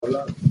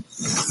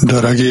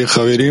Дорогие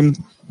хаверим,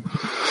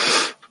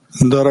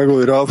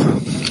 дорогой Рав,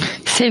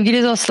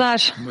 Sevgili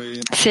dostlar,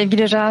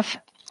 sevgili Rav,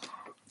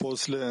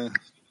 после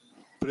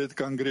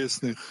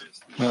предконгрессных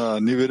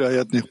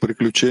невероятных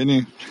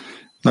приключений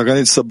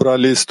наконец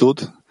собрались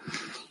тут,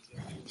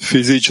 в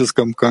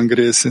физическом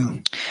конгрессе.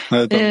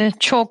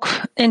 Çok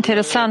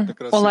enteresan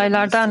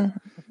olaylardan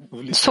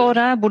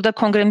sonra burada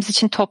kongremiz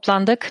için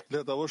toplandık.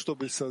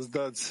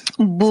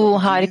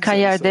 Bu harika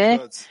yerde,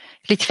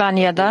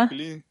 Litvanya'da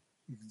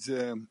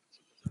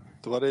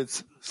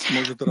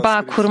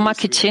bağ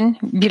kurmak için,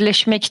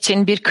 birleşmek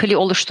için, bir kli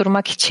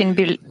oluşturmak için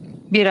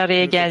bir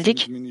araya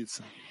geldik.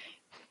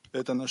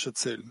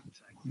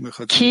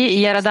 Ki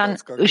Yaradan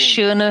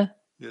ışığını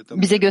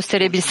bize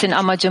gösterebilsin,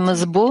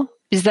 amacımız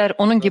bu. Bizler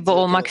onun gibi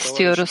olmak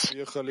istiyoruz.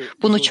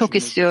 Bunu çok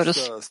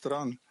istiyoruz.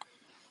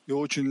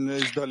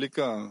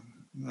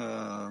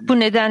 Bu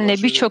nedenle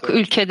birçok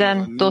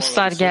ülkeden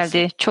dostlar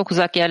geldi, çok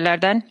uzak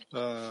yerlerden.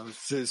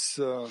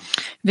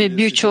 Ve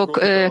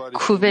birçok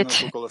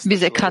kuvvet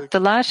bize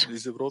kattılar.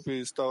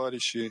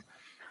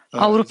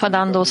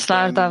 Avrupa'dan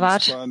dostlar da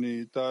var.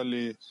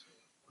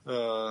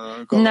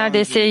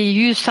 Neredeyse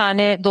 100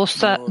 tane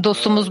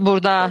dostumuz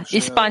burada.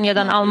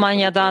 İspanya'dan,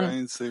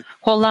 Almanya'dan,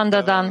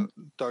 Hollanda'dan,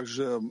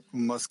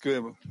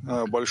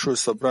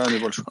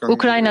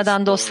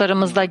 Ukrayna'dan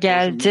dostlarımız da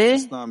geldi.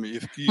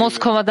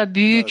 Moskova'da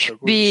büyük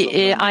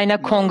bir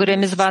ayna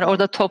kongremiz var.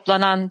 Orada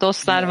toplanan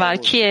dostlar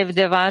var.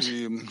 Kiev'de var.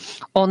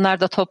 Onlar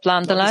da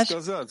toplandılar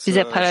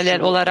bize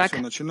paralel olarak.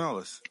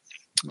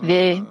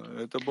 Ve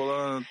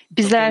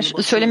bizler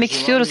söylemek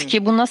istiyoruz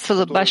ki bu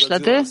nasıl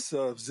başladı?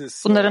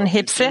 Bunların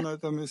hepsi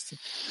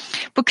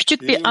bu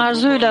küçük bir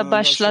arzuyla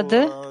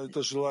başladı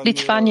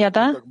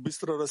Litvanya'da.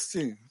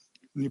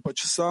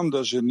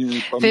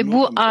 Ve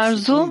bu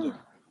arzu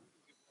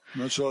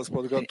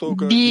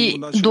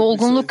bir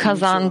dolgunluk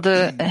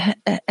kazandı.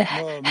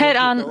 Her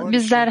an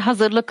bizler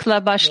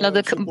hazırlıkla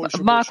başladık,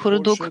 bağ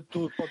kurduk.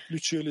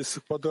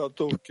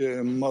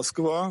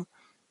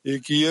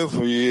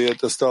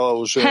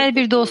 Her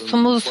bir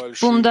dostumuz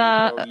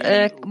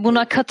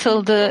buna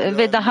katıldı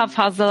ve daha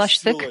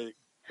fazlalaştık.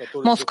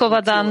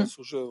 Moskova'dan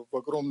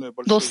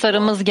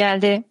dostlarımız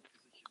geldi.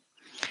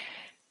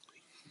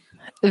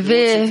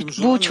 Ve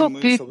bu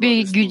çok büyük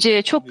bir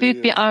güce, çok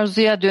büyük bir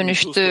arzuya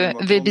dönüştü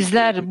ve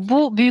bizler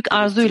bu büyük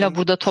arzuyla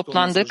burada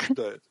toplandık.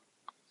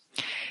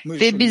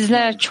 Ve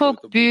bizler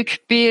çok büyük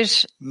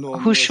bir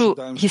huşu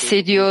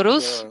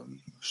hissediyoruz.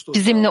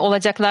 Bizimle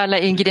olacaklarla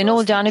ilgili ne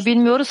olacağını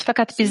bilmiyoruz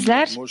fakat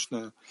bizler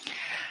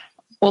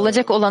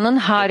olacak olanın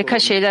harika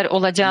şeyler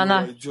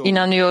olacağına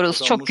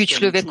inanıyoruz. Çok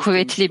güçlü ve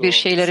kuvvetli bir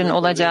şeylerin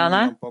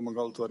olacağına.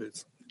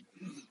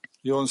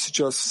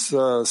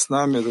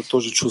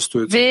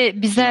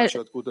 Ve bizler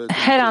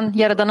her an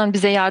Yaradan'ın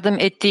bize yardım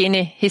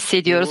ettiğini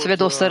hissediyoruz ve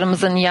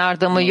dostlarımızın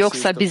yardımı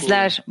yoksa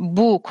bizler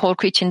bu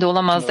korku içinde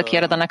olamazdık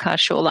Yaradan'a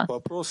karşı olan.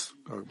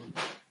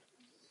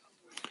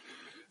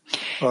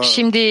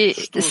 Şimdi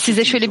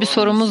size şöyle bir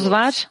sorumuz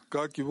var.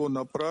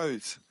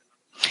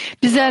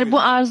 Bizler bu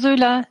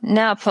arzuyla ne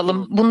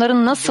yapalım?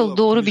 Bunları nasıl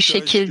doğru bir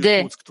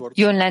şekilde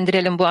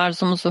yönlendirelim bu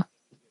arzumuzu?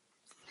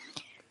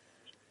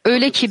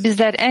 Öyle ki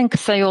bizler en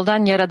kısa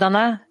yoldan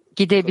Yaradan'a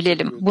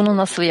gidebilelim. Bunu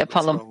nasıl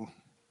yapalım?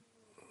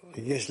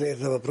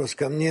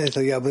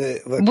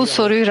 Bu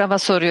soruyu Rav'a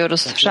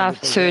soruyoruz. Rav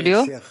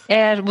söylüyor.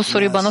 Eğer bu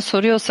soruyu bana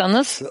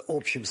soruyorsanız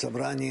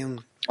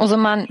o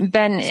zaman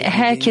ben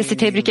herkesi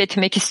tebrik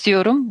etmek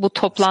istiyorum bu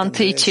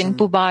toplantı için,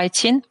 bu bağ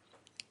için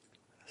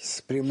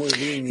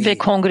ve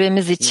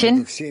kongremiz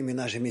için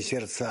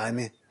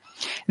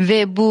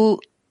ve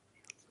bu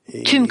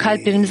tüm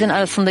kalplerimizin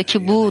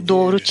arasındaki bu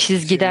doğru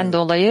çizgiden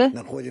dolayı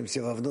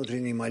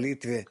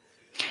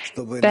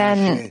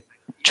ben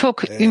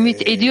çok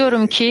ümit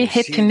ediyorum ki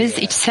hepimiz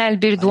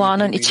içsel bir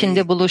duanın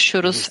içinde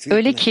buluşuruz.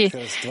 Öyle ki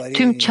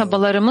tüm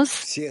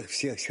çabalarımız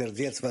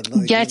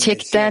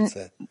gerçekten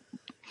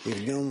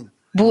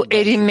bu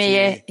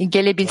erimeye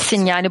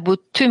gelebilsin, yani bu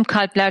tüm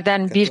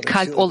kalplerden bir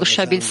kalp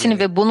oluşabilsin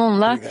ve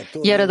bununla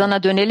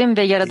Yaradan'a dönelim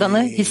ve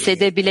Yaradan'ı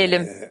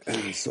hissedebilelim.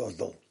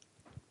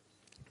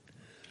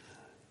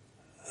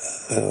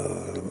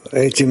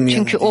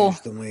 Çünkü O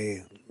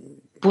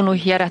bunu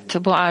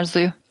yarattı, bu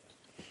arzuyu.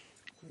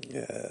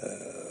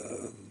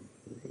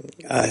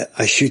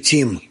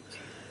 Ощутим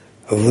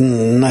в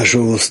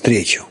нашу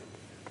встречу.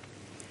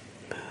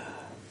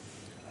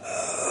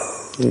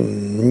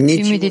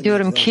 Ümit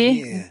ediyorum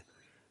ki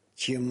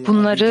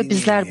bunları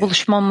bizler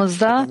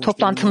buluşmamızda,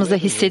 toplantımızda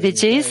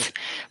hissedeceğiz.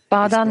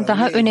 Bağdan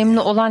daha önemli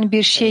olan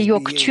bir şey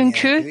yok.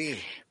 Çünkü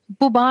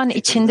bu bağın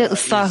içinde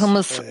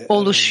ıslahımız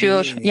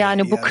oluşuyor.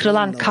 Yani bu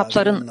kırılan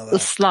kapların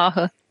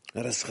ıslahı.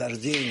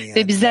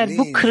 Ve bizler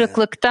bu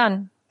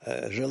kırıklıktan,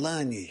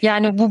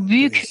 yani bu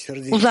büyük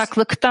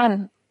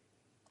uzaklıktan,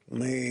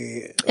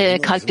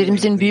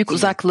 kalplerimizin büyük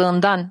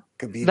uzaklığından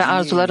ve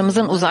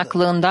arzularımızın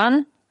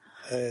uzaklığından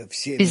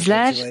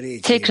bizler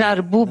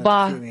tekrar bu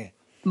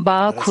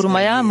bağ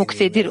kurmaya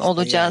muktedir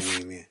olacağız.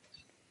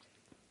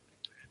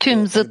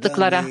 Tüm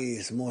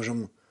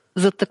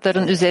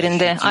zıtlıkların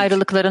üzerinde,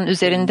 ayrılıkların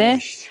üzerinde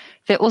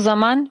Ve o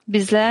zaman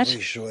bizler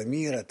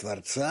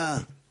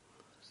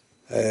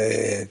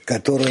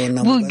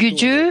bu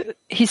gücü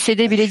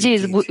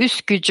hissedebileceğiz, bu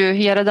üst gücü,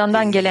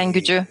 Yaradan'dan gelen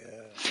gücü.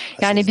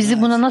 Yani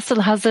bizi buna nasıl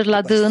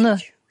hazırladığını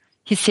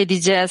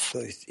hissedeceğiz.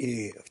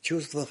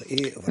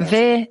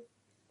 Ve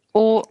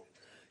o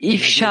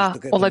ifşa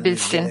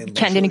olabilsin,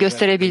 kendini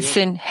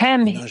gösterebilsin.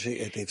 Hem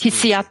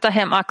hissiyatta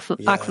hem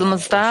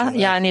aklımızda,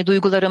 yani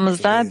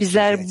duygularımızda.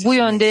 Bizler bu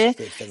yönde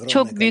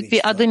çok büyük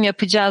bir adım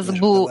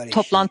yapacağız bu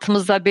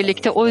toplantımızla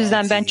birlikte. O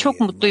yüzden ben çok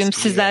mutluyum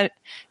sizler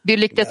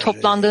birlikte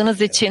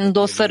toplandığınız için.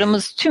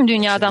 Dostlarımız tüm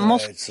dünyadan,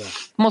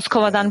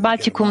 Moskova'dan,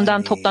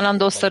 Baltikum'dan toplanan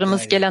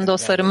dostlarımız, gelen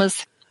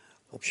dostlarımız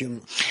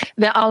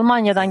ve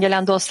Almanya'dan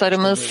gelen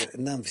dostlarımız,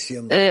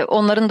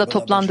 onların da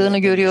toplandığını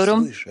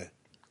görüyorum.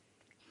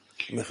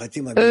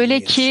 Öyle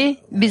ki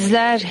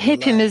bizler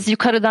hepimiz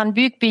yukarıdan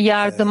büyük bir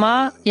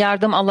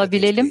yardım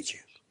alabilelim.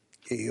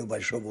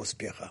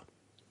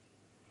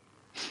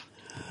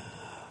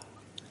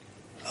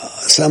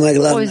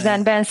 O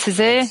yüzden ben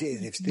size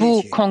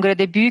bu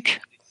kongrede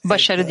büyük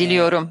başarı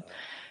diliyorum.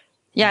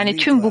 Yani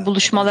tüm bu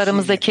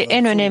buluşmalarımızdaki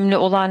en önemli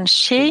olan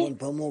şey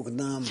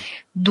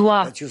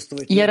dua,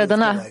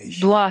 Yaradan'a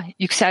dua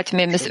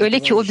yükseltmemiz. Öyle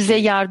ki o bize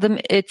yardım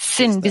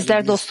etsin,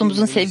 bizler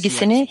dostumuzun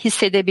sevgisini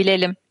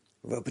hissedebilelim.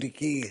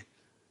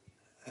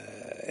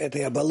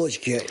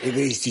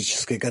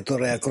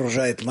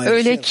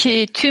 Öyle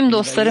ki tüm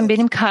dostlarım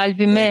benim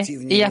kalbime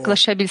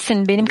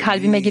yaklaşabilsin, benim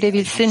kalbime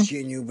girebilsin.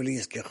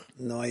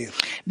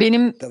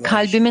 Benim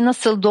kalbimi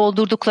nasıl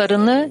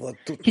doldurduklarını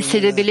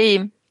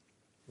hissedebileyim.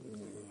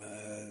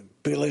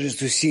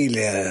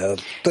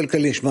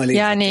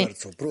 Yani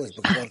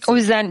o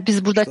yüzden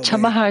biz burada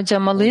çaba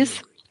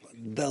harcamalıyız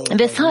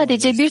ve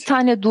sadece bir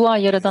tane dua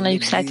Yaradan'a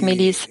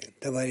yükseltmeliyiz.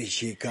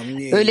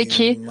 Öyle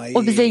ki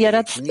o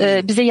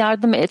bize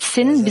yardım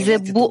etsin,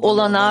 bize bu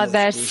olanağı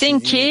versin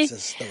ki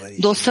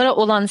dostlara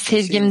olan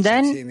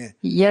sevgimden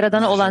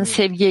Yaradan'a olan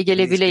sevgiye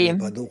gelebileyim.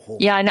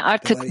 Yani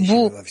artık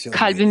bu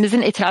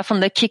kalbimizin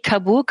etrafındaki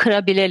kabuğu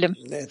kırabilelim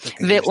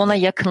ve ona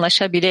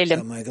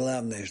yakınlaşabilelim.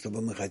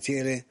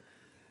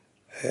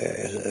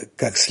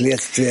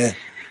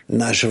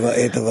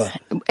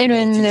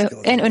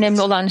 En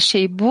önemli olan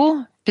şey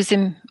bu.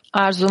 Bizim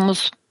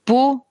arzumuz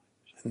bu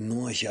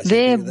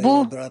ve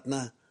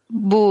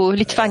bu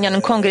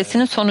Litvanya'nın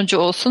kongresinin sonucu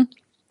olsun.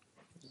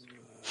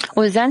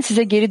 O yüzden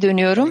size geri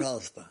dönüyorum.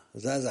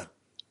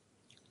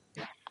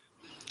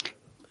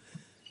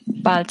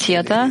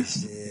 Baltiya'da.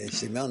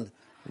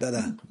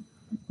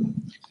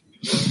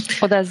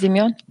 O da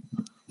Zimyon.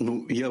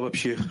 Я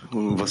вообще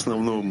в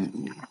основном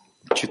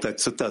читать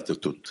цитаты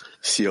тут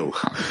сел.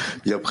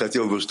 Я бы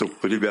хотел бы, чтобы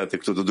ребята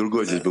кто-то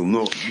другой здесь был,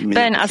 но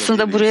ben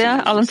aslında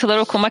buraya alıntılar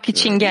okumak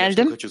için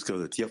geldim. Хочу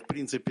сказать, я в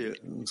принципе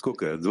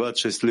сколько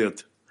 26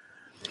 лет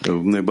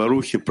в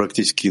Нейбарухе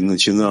практически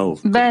начинал.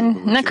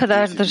 Ben ne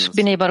kadardır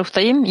Biney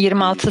Baruch'tayım?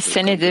 26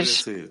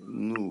 senedir.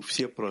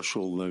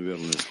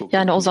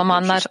 Yani o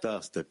zamanlar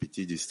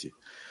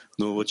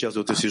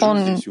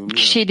 10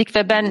 kişiydik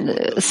ve ben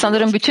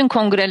sanırım bütün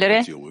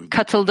kongrelere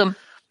katıldım.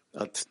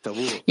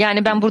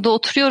 Yani ben burada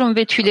oturuyorum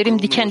ve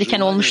tüylerim diken diken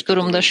olmuş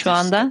durumda şu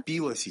anda.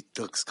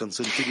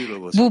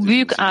 Bu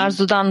büyük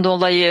arzudan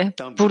dolayı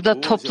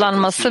burada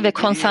toplanması ve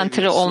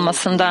konsantre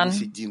olmasından.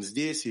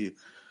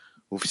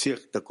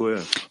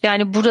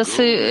 Yani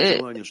burası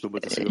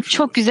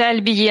çok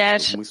güzel bir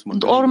yer.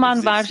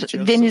 Orman var,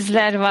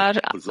 denizler var.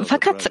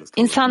 Fakat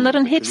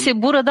insanların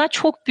hepsi burada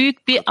çok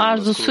büyük bir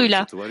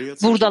arzusuyla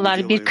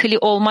buradalar bir kli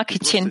olmak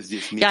için.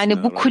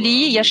 Yani bu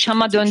kliyi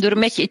yaşama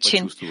döndürmek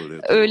için.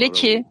 Öyle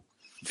ki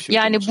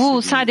yani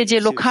bu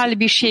sadece lokal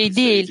bir şey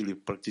değil.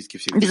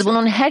 Biz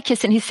bunun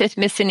herkesin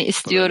hissetmesini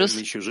istiyoruz.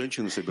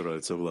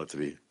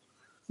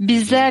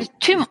 Bizler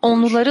tüm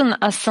onluların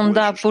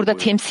aslında burada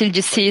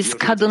temsilcisiyiz.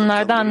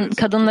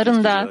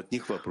 Kadınların da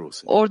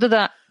orada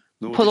da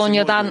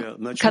Polonya'dan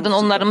kadın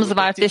onlarımız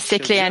var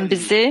destekleyen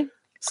bizi.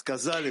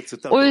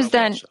 O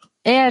yüzden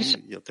eğer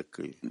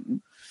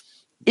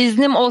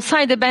İznim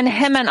olsaydı ben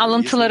hemen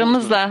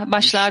alıntılarımızla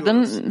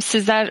başlardım.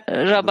 Sizler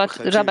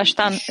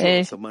Rabaş'tan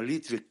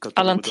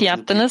alıntı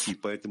yaptınız.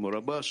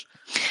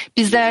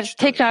 Bizler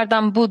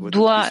tekrardan bu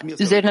dua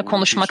üzerine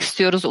konuşmak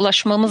istiyoruz.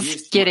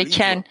 Ulaşmamız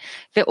gereken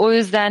ve o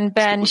yüzden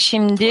ben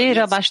şimdi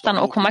Rabaş'tan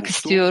okumak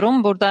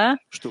istiyorum. Burada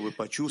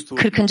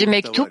 40.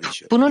 mektup.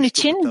 Bunun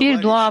için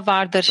bir dua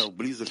vardır.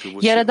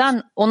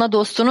 Yaradan ona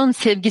dostunun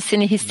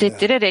sevgisini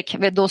hissettirerek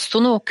ve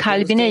dostunu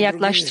kalbine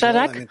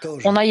yaklaştırarak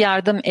ona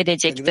yardım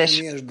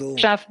edecektir.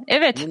 Rav,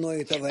 evet,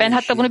 ben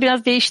hatta bunu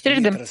biraz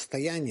değiştirirdim.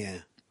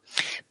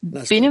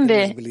 Benim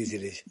ve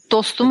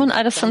dostumun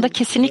arasında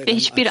kesinlikle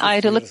hiçbir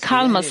ayrılık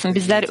kalmasın.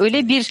 Bizler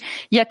öyle bir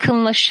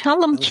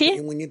yakınlaşalım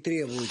ki,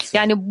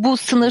 yani bu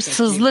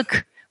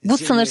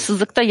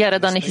sınırsızlıkta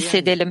Yaradan'ı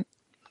hissedelim.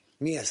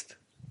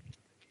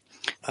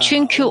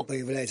 Çünkü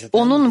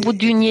onun bu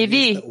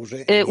dünyevi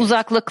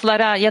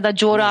uzaklıklara ya da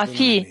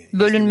coğrafi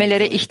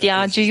bölünmelere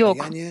ihtiyacı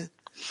yok.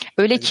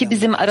 Öyle ki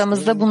bizim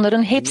aramızda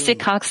bunların hepsi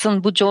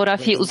kalksın, bu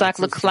coğrafi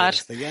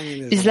uzaklıklar.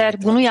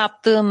 Bizler bunu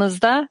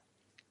yaptığımızda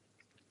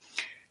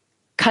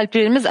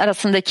kalplerimiz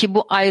arasındaki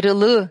bu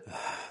ayrılığı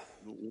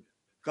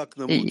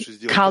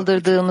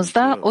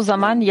kaldırdığımızda o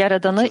zaman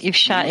Yaradan'ı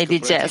ifşa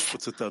edeceğiz.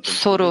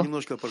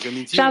 Soru.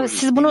 Rav,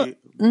 siz bunu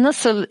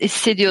nasıl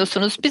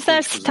hissediyorsunuz?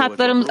 Bizler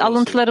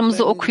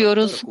alıntılarımızı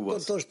okuyoruz.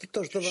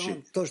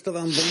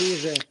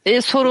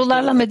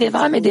 Sorularla mı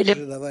devam edelim?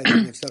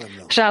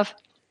 Rav,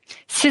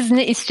 siz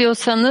ne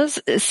istiyorsanız,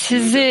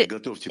 sizi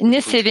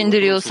ne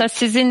sevindiriyorsa,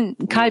 sizin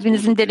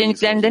kalbinizin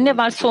derinliklerinde ne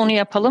varsa onu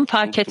yapalım,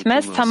 fark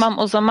etmez. Tamam,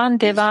 o zaman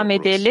devam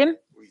edelim.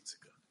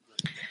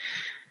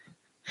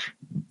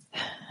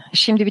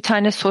 Şimdi bir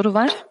tane soru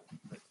var.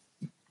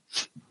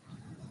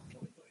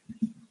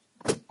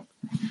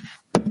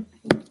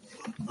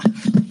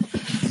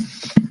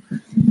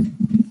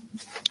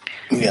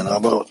 Я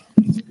наоборот.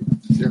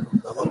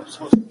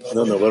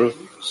 Да, наоборот.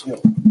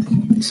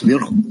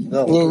 Сверху?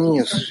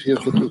 Не,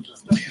 сверху тут.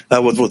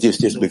 Вот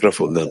есть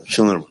микрофон, да,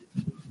 все нормально.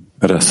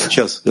 Раз.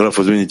 Сейчас, Раф,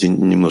 извините,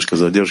 немножко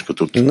задержка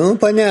тут. Ну,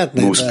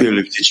 понятно. Мы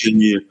успели в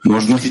течение...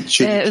 Можно?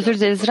 Özür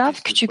dileriz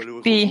Raf,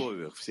 küçük bir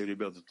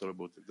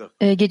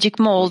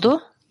gecikme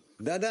oldu.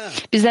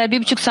 Bizler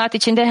 1,5 saat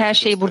içinde her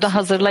şeyi burada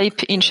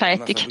hazırlayıp inşa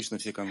ettik.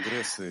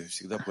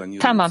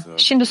 Tamam,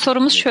 şimdi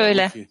sorumuz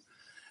şöyle.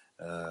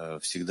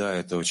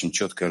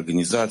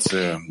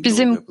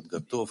 Bizim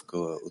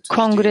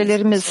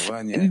kongrelerimiz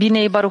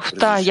Biney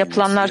Baruch'ta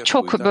yapılanlar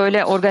çok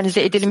böyle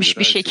organize edilmiş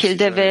bir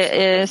şekilde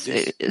ve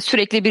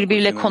sürekli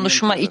birbiriyle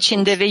konuşma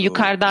içinde ve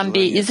yukarıdan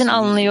bir izin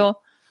alınıyor.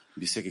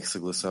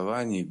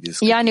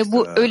 Yani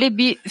bu öyle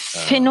bir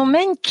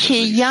fenomen ki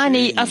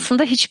yani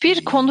aslında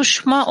hiçbir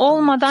konuşma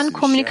olmadan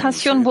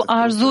komünikasyon, bu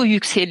arzu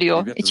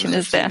yükseliyor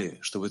içimizde.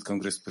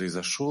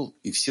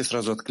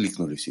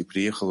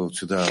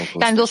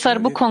 Yani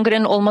dostlar bu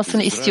kongrenin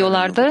olmasını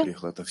istiyorlardı.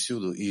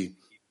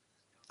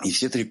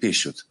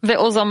 Ve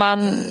o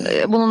zaman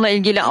bununla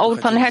ilgili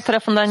Avrupa'nın her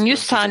tarafından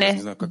 100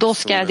 tane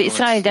dost geldi.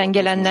 İsrail'den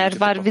gelenler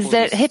var.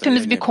 Bizler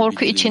hepimiz bir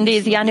korku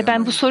içindeyiz. Yani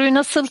ben bu soruyu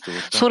nasıl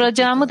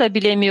soracağımı da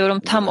bilemiyorum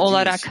tam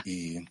olarak.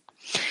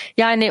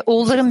 Yani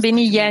oğullarım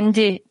beni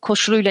yendi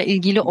koşuluyla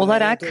ilgili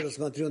olarak.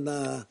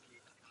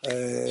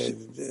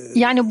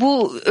 Yani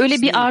bu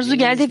öyle bir arzu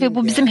geldi ve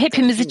bu bizim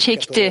hepimizi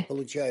çekti.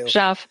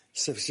 Rav.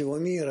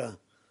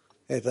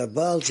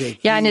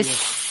 Yani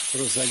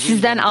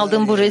sizden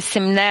aldığım bu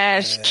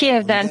resimler,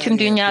 Kiev'den, tüm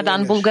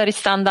dünyadan,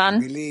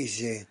 Bulgaristan'dan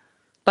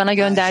bana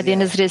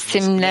gönderdiğiniz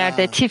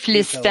resimlerde,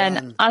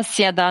 Tiflis'ten,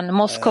 Asya'dan,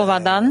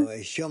 Moskova'dan,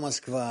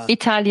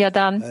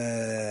 İtalya'dan,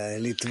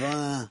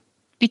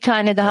 bir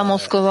tane daha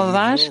Moskova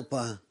var,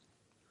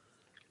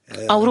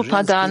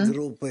 Avrupa'dan,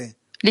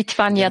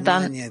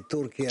 Litvanya'dan,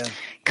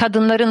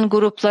 kadınların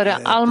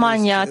grupları,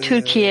 Almanya,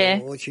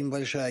 Türkiye.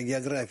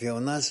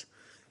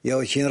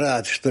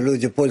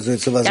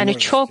 Yani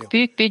çok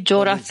büyük bir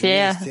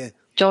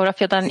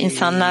coğrafyadan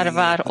insanlar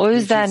var. O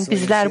yüzden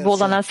bizler bu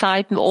olana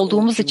sahip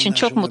olduğumuz için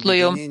çok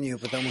mutluyum.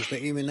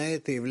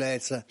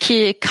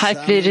 Ki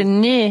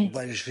kalplerini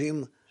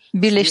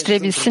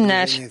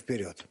birleştirebilsinler.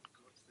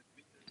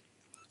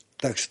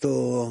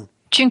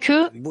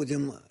 Çünkü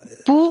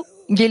bu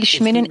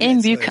gelişmenin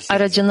en büyük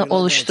aracını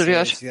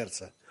oluşturuyor.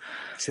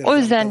 O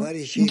yüzden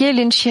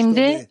gelin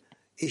şimdi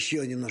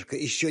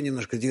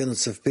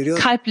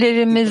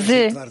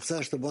kalplerimizi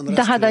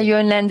daha da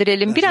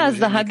yönlendirelim.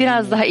 Biraz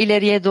daha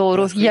ileriye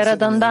doğru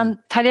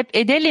Yaradan'dan talep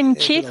edelim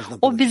ki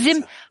o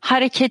bizim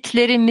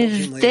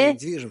hareketlerimizde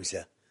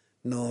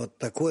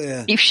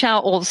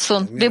ifşa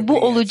olsun ve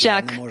bu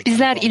olacak.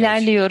 Bizler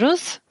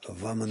ilerliyoruz.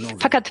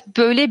 Fakat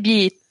böyle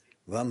bir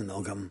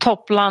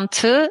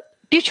toplantı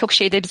birçok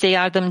şeyde bize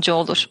yardımcı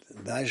olur.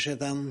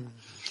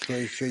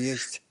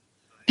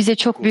 Bize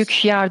çok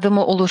büyük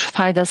yardımı olur,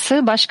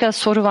 faydası. Başka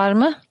soru var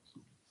mı?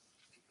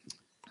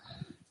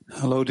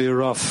 Hello dear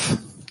Raf.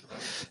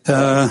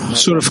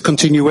 Sort of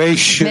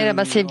continuation.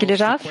 Merhaba sevgili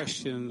Raf.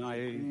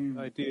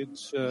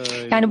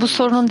 Yani bu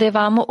sorunun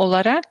devamı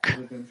olarak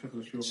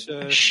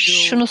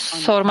şunu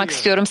sormak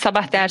istiyorum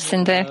sabah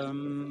dersinde.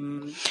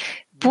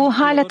 Bu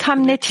hala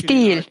tam net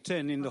değil.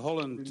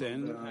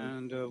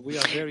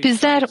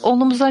 Bizler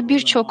olumuza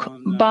birçok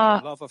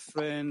bağ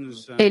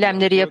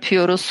eylemleri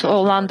yapıyoruz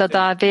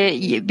Hollanda'da ve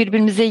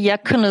birbirimize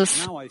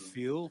yakınız.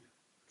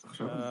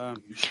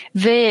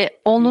 Ve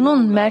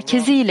onunun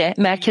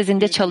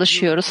merkezinde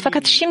çalışıyoruz.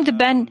 Fakat şimdi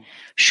ben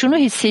şunu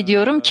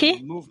hissediyorum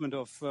ki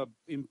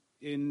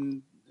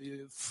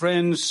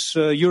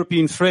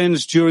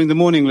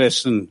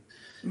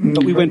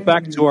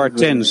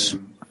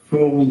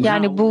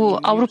yani bu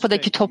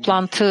Avrupa'daki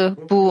toplantı,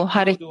 bu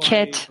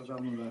hareket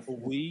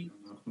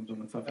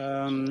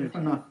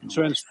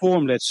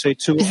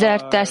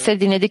bizler dersleri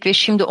dinledik ve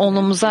şimdi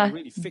onumuza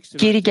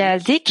geri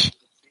geldik.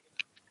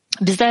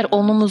 Bizler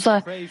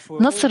onumuza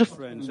nasıl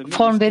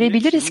form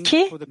verebiliriz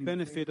ki?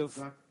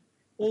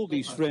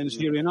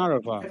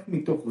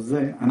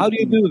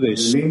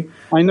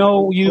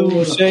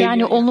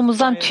 Yani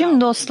onumuzdan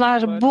tüm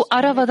dostlar bu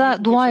Arava'da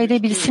dua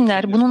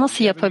edebilsinler. Bunu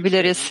nasıl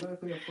yapabiliriz?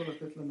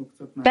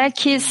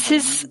 Belki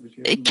siz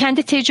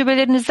kendi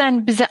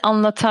tecrübelerinizden bize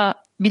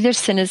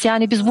anlatabilirsiniz.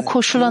 Yani biz bu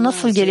koşula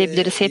nasıl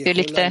gelebiliriz hep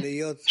birlikte?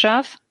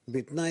 Rav?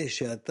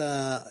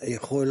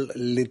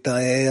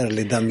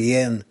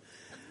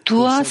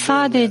 Dua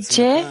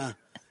sadece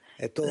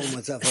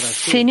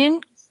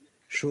senin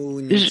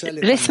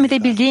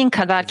resmedebildiğin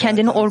kadar,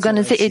 kendini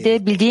organize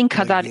edebildiğin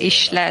kadar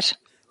işler.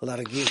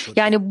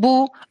 Yani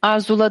bu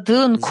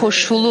arzuladığın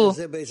koşulu,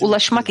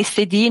 ulaşmak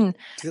istediğin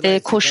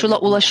koşula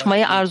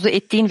ulaşmayı arzu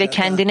ettiğin ve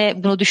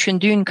kendine bunu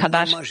düşündüğün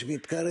kadar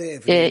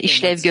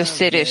işlev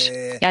gösterir.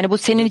 Yani bu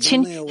senin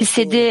için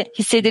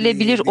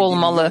hissedilebilir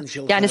olmalı.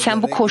 Yani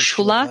sen bu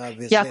koşula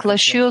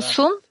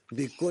yaklaşıyorsun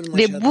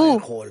ve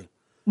bu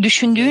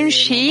düşündüğün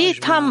şeyi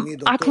tam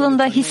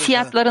aklında,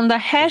 hissiyatlarında,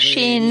 her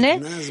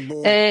şeyinle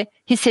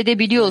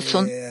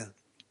hissedebiliyorsun.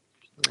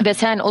 Ve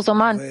sen o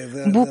zaman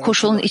bu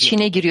koşulun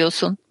içine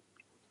giriyorsun.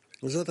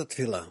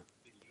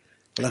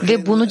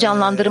 Ve bunu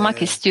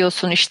canlandırmak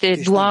istiyorsun.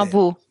 İşte dua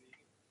bu.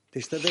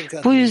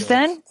 Bu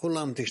yüzden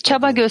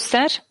çaba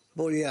göster.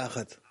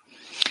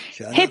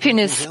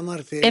 Hepiniz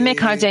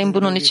emek harcayın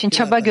bunun için.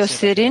 Çaba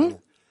gösterin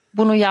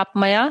bunu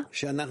yapmaya.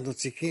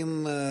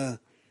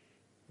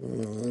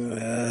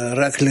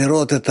 רק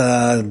לראות את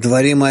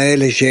הדברים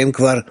האלה שהם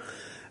כבר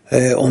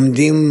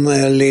עומדים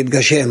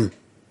להתגשם.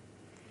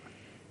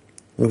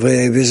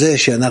 ובזה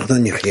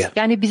שאנחנו נחיה.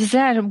 Yani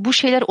bizler bu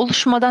şeyler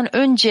oluşmadan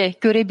önce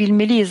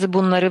görebilmeliyiz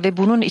bunları ve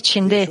bunun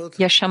içinde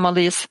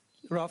yaşamalıyız.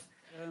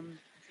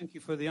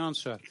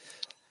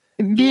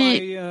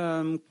 Bir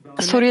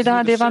soruya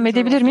daha devam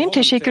edebilir miyim?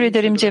 Teşekkür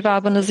ederim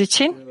cevabınız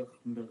için.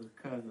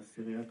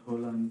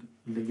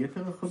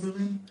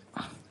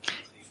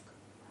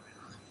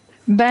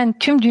 Ben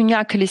tüm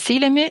dünya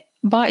kilisiyle mi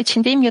bağ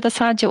içindeyim ya da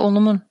sadece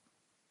onumun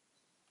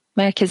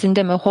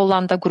merkezinde mi,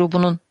 Hollanda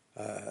grubunun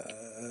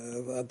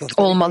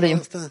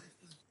olmalıyım?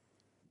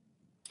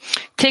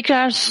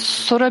 Tekrar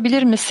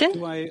sorabilir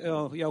misin?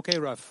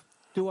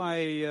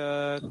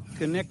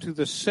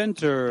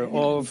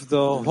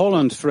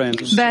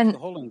 Ben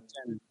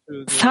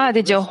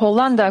sadece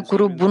Hollanda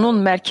grubunun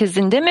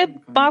merkezinde mi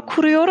bağ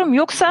kuruyorum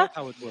yoksa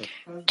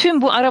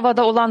tüm bu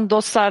Arava'da olan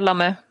dostlarla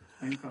mı?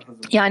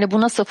 Yani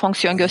bu nasıl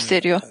fonksiyon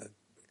gösteriyor?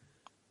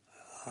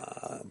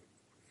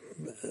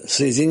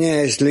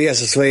 Соединяюсь ли я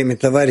со своими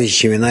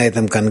товарищами на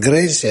этом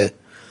конгрессе?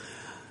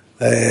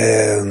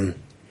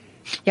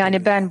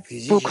 Yani ben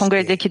bu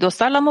kongredeki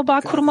dostlarla mı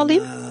bağ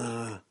kurmalıyım?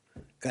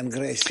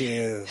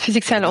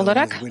 Fiziksel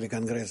olarak.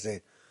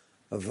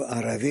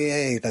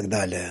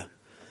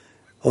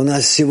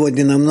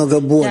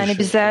 Yani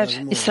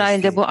bizler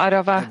İsrail'de bu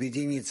Arava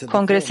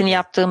kongresini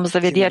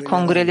yaptığımızda ve diğer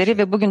kongreleri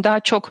ve bugün daha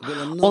çok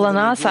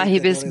olanağa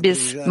sahibiz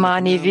biz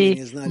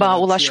manevi bağa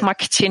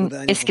ulaşmak için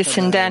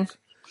eskisinden.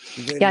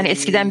 Yani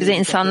eskiden bize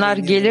insanlar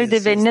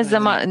gelirdi ve ne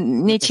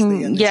zaman, ne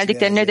için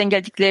geldiklerini, nereden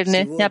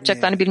geldiklerini, ne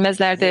yapacaklarını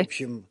bilmezlerdi.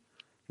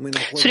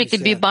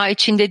 Sürekli bir bağ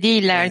içinde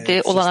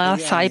değillerdi, olanağa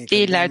sahip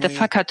değillerdi.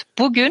 Fakat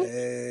bugün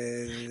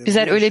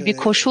bizler öyle bir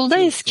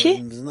koşuldayız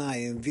ki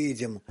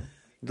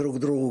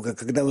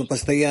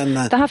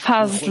daha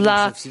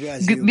fazla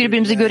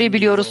birbirimizi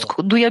görebiliyoruz,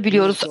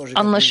 duyabiliyoruz,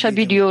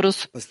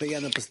 anlaşabiliyoruz.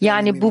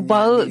 Yani bu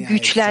bağı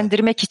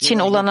güçlendirmek için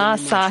olanağa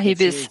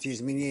sahibiz.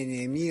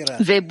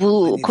 Ve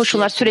bu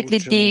koşullar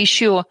sürekli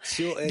değişiyor.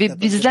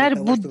 Ve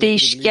bizler bu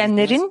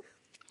değişkenlerin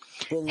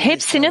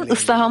hepsinin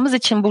ıslahımız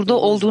için burada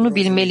olduğunu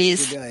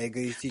bilmeliyiz.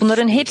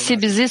 Bunların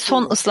hepsi bizi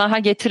son ıslaha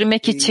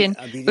getirmek için.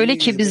 Öyle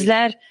ki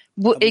bizler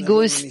bu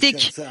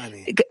egoistik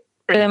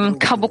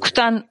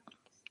kabuktan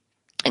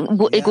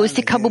bu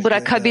egoistik kabı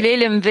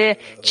bırakabilelim ve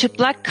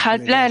çıplak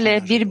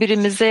kalplerle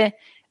birbirimize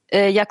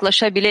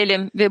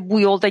yaklaşabilelim ve bu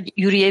yolda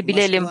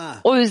yürüyebilelim.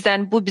 O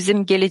yüzden bu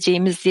bizim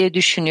geleceğimiz diye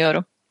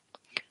düşünüyorum.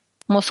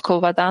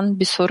 Moskova'dan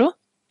bir soru.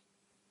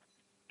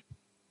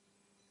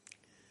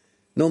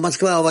 Ну,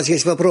 Москва, у вас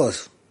есть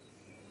вопрос?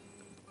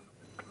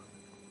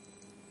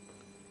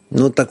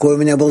 Ну, такой у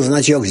меня был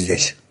значок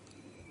здесь.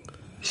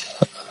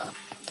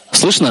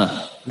 Слышно?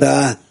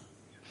 Да.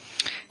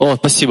 О,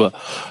 спасибо.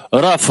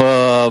 Раф,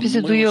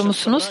 bizi duyuyor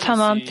musunuz?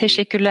 Tamam,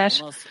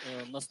 teşekkürler.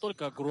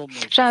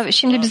 Rav,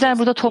 şimdi bizler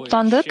burada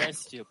toplandık.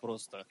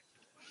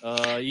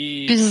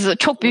 Biz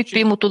çok büyük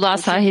bir mutluluğa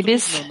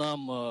sahibiz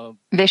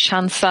ve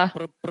şansa.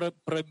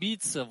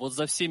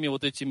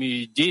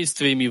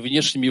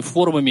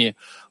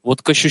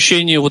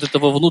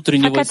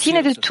 Fakat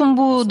yine de tüm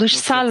bu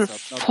dışsal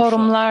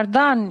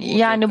formlardan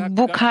yani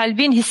bu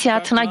kalbin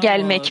hissiyatına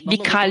gelmek,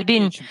 bir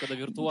kalbin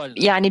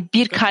yani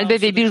bir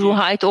kalbe ve bir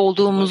ruha ait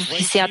olduğumuz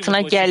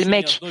hissiyatına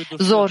gelmek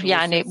zor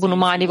yani bunu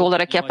manevi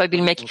olarak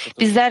yapabilmek.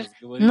 Bizler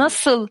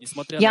nasıl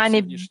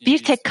yani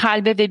bir tek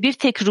kalbe ve bir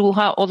tek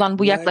ruha olan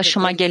bu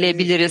yaklaşıma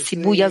gelebiliriz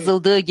bu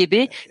yazıldığı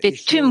gibi ve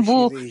tüm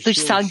bu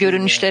dışsal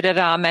görünüşlere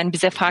rağmen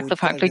bize farklı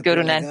farklı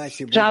görünen.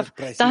 Rav,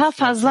 daha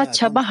fazla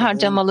çaba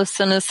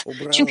harcamalısınız.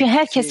 Çünkü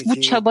herkes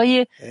bu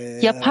çabayı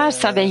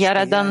yaparsa ve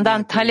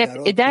Yaradan'dan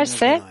talep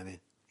ederse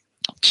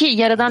ki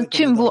Yaradan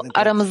tüm bu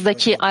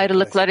aramızdaki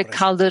ayrılıkları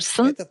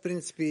kaldırsın.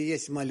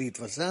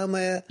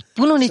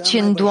 Bunun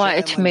için dua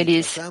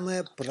etmeliyiz.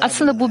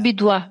 Aslında bu bir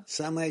dua.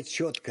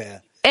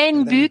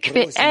 En büyük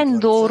ve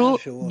en doğru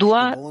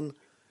dua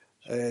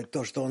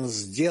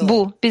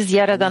Bu, biz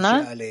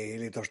Yaradan'a,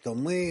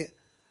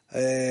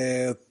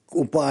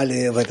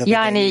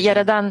 yani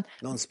Yaradan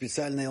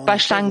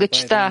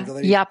başlangıçta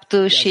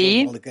yaptığı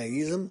şeyi,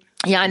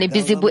 yani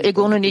bizi bu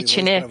egonun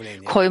içine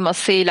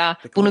koymasıyla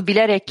bunu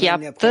bilerek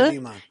yaptı.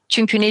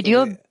 Çünkü ne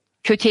diyor?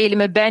 Kötü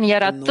eğilimi ben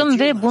yarattım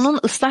ve bunun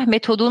ıslah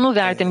metodunu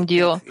verdim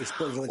diyor.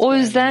 O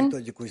yüzden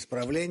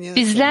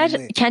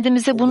bizler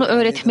kendimize bunu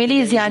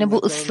öğretmeliyiz. Yani bu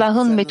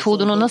ıslahın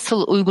metodunu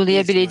nasıl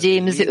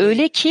uygulayabileceğimizi,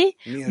 öyle ki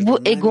bu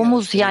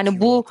egomuz, yani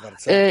bu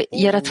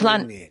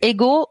yaratılan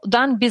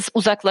egodan biz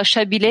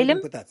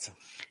uzaklaşabilelim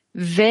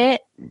ve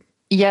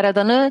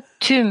Yaradan'ı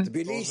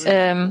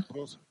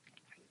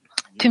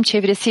tüm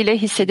çevresiyle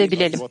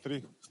hissedebilelim.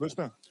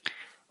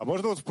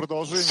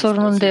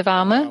 Sorunun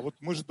devamı.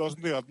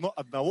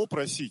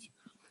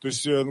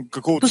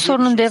 Bu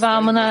sorunun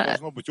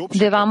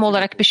devamı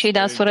olarak bir şey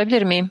daha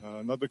sorabilir miyim?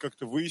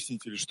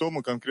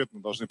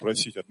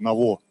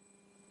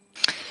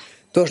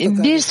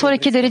 Bir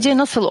sonraki derece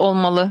nasıl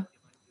olmalı?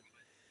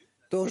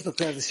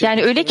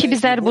 Yani öyle ki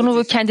bizler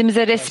bunu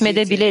kendimize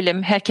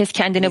resmedebilelim. Herkes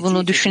kendine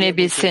bunu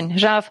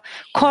düşünebilsin. Rav,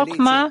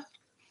 korkma,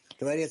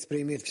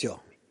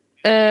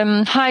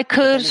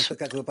 haykır,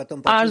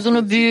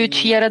 arzunu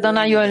büyüt,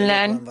 Yaradan'a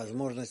yönlen.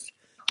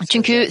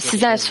 Çünkü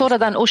sizler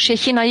sonradan o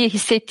Şehina'yı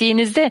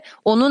hissettiğinizde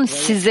onun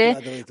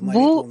size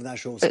bu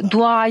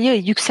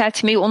duayı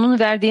yükseltmeyi onun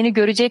verdiğini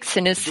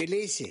göreceksiniz.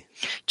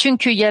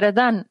 Çünkü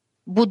Yaradan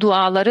bu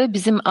duaları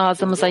bizim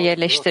ağzımıza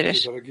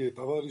yerleştirir.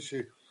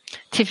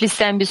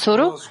 Tiflis'ten bir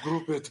soru.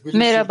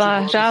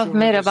 Merhaba Rav,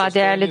 merhaba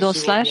değerli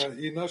dostlar.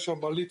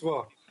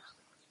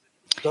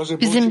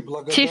 Bizim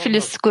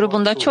Tiflis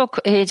grubunda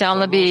çok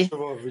heyecanlı bir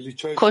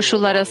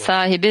koşullara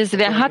sahibiz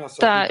ve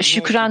hatta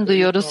şükran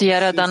duyuyoruz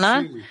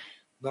Yaradan'a.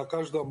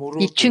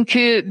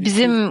 Çünkü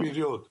bizim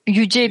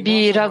yüce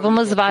bir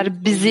Rav'ımız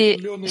var, bizi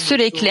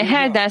sürekli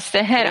her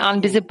derste her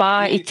an bizi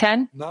bağa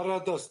iten.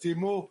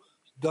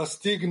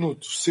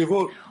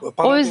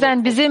 O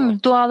yüzden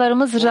bizim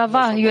dualarımız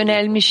Rav'a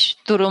yönelmiş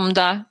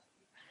durumda.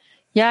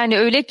 Yani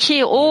öyle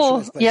ki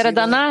o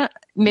Yaradan'a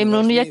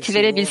memnuniyet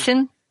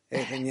verebilsin.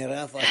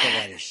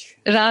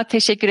 Rav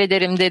teşekkür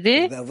ederim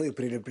dedi.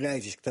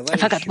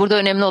 Fakat burada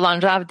önemli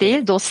olan Rav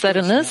değil,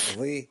 dostlarınız.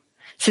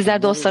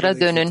 Sizler dostlara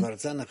dönün.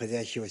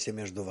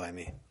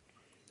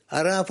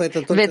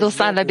 Ve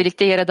dostlarla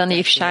birlikte Yaradan'ı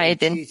ifşa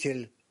edin.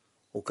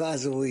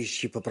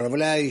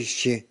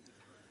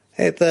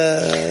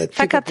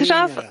 Fakat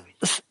Rav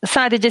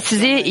sadece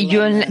sizi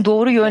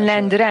doğru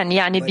yönlendiren,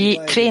 yani bir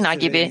trainer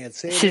gibi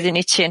sizin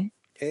için.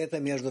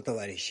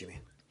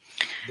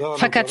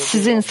 Fakat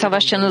sizin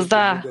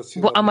savaşınızda,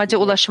 bu amaca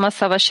ulaşma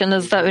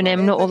savaşınızda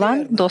önemli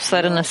olan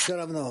dostlarınız.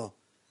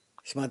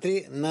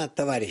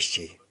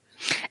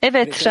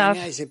 Evet Rav.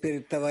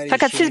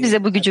 Fakat siz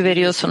bize bu gücü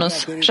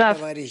veriyorsunuz. Rav.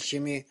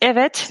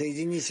 Evet.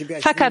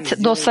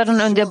 Fakat dostların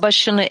önünde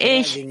başını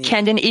eğ,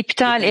 kendini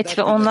iptal et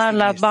ve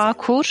onlarla bağ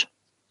kur.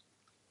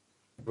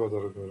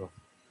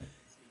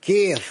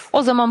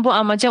 O zaman bu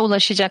amaca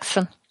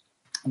ulaşacaksın.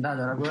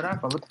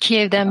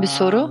 Kiev'den bir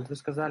soru.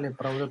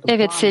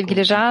 Evet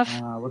sevgili Rav.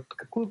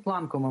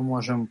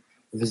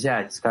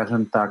 Взять,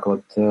 скажем так,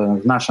 вот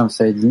в нашем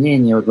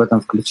соединении, вот в этом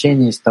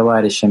включении с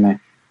товарищами,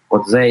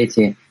 вот за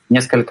эти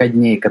несколько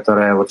дней,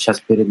 которые вот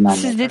сейчас перед нами.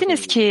 Siz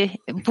dediniz ki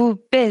bu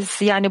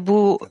bez, yani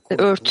bu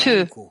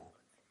örtü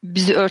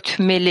bizi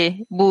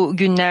örtmeli bu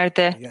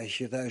günlerde. Я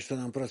считаю, что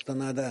нам просто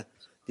надо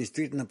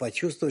действительно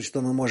почувствовать,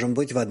 что мы можем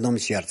быть в одном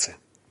сердце.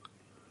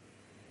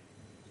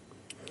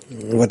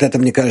 Вот это,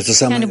 мне кажется,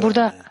 самое Yani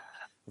burada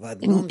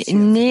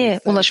neye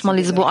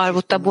ulaşmalıyız bu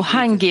arvutta? Bu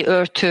hangi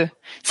örtü?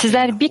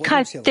 Sizler bir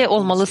kalpte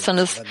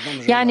olmalısınız.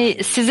 Yani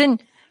sizin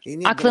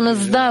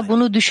aklınızda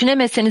bunu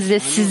düşünemeseniz de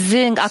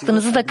sizin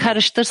aklınızı da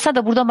karıştırsa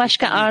da burada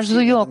başka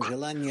arzu yok.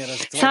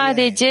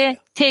 Sadece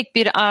tek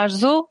bir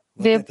arzu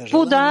ve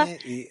bu da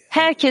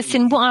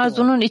herkesin bu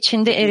arzunun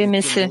içinde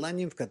erimesi.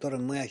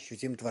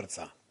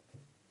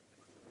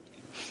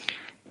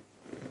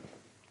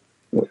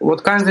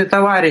 Вот каждый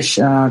товарищ,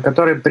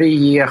 который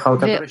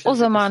приехал, Ve o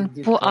zaman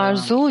bu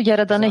arzu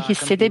Yaradan'ı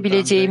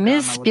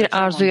hissedebileceğimiz bir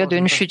arzuya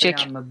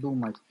dönüşecek.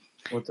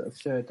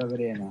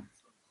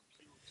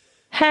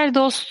 Her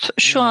dost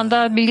şu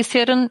anda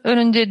bilgisayarın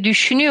önünde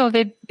düşünüyor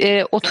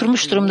ve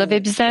oturmuş durumda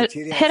ve bizler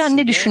her an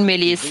ne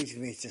düşünmeliyiz?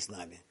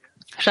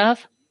 Rav,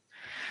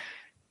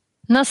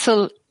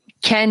 nasıl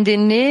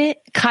kendini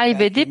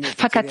kaybedip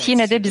fakat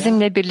yine de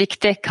bizimle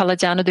birlikte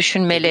kalacağını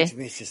düşünmeli.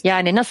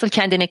 Yani nasıl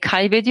kendini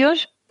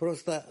kaybediyor?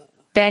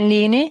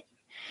 Benliğini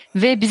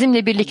ve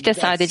bizimle birlikte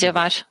sadece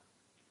var.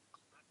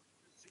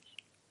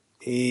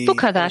 Bu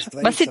kadar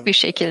basit bir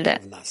şekilde.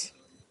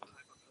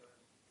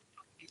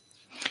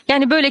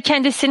 Yani böyle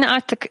kendisini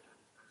artık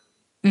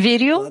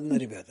veriyor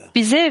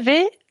bize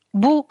ve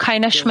bu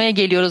kaynaşmaya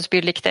geliyoruz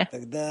birlikte.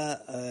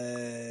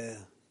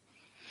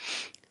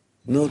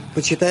 Ну,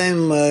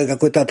 почитаем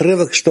какой-то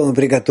отрывок, что мы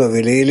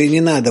приготовили, или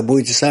не надо,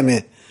 будете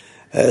сами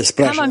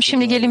спрашивать. Tamam,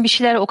 şimdi gelin bir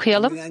şeyler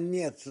okuyalım.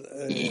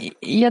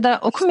 Ya da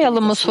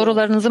okumayalım mı,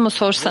 sorularınızı mı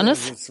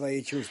sorsanız?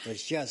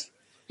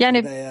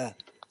 Yani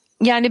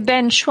Yani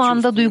ben şu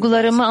anda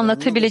duygularımı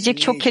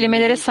anlatabilecek çok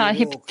kelimelere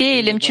sahip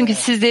değilim. Çünkü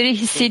sizleri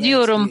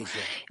hissediyorum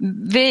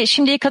ve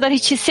şimdiye kadar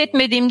hiç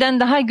hissetmediğimden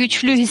daha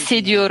güçlü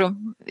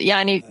hissediyorum.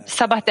 Yani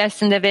sabah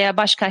dersinde veya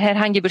başka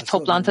herhangi bir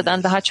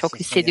toplantıdan daha çok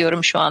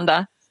hissediyorum şu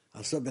anda.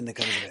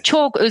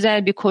 Çok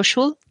özel bir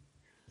koşul,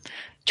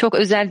 çok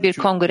özel bir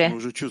kongre.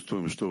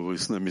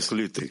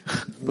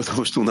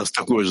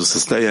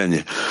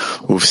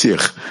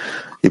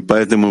 И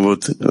поэтому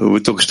вот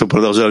вы только что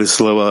продолжали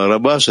слова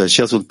Арабаша, а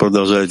сейчас вот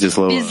продолжаете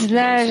слова.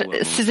 Bizler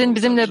sizin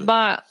bizimle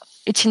bağ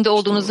içinde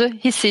olduğunuzu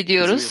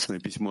hissediyoruz.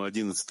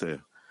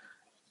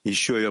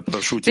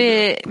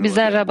 Ve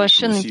bizler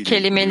Rabaş'ın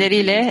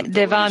kelimeleriyle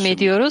devam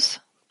ediyoruz.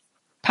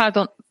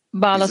 Pardon,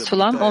 Bağla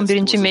Sulam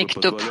 11.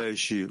 mektup,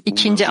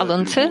 2.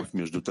 alıntı.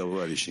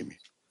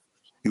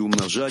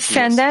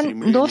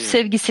 Senden dost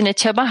sevgisine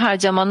çaba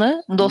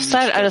harcamanı,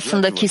 dostlar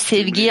arasındaki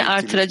sevgiyi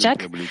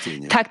artıracak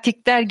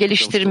taktikler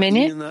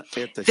geliştirmeni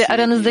ve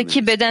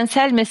aranızdaki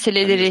bedensel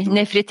meseleleri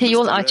nefrete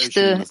yol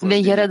açtığı ve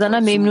Yaradan'a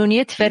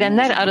memnuniyet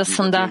verenler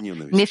arasında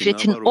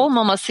nefretin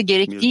olmaması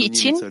gerektiği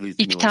için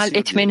iptal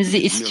etmenizi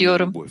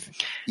istiyorum.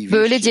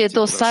 Böylece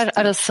dostlar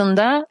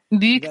arasında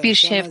büyük bir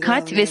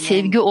şefkat ve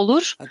sevgi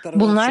olur.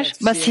 Bunlar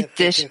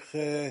basittir.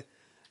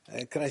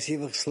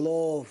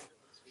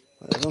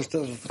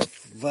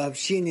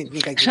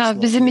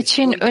 Bizim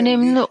için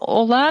önemli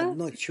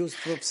olan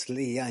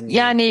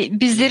yani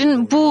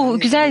bizlerin bu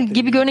güzel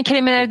gibi görünen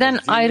kelimelerden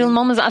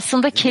ayrılmamız,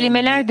 aslında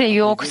kelimeler de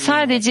yok.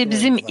 Sadece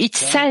bizim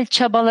içsel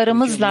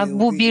çabalarımızla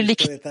bu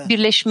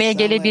birleşmeye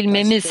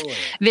gelebilmemiz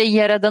ve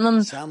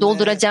Yaradan'ın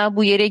dolduracağı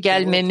bu yere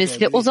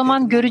gelmemiz ve o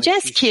zaman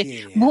göreceğiz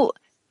ki bu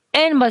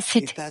en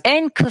basit,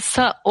 en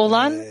kısa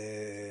olan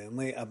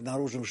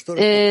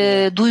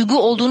duygu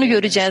olduğunu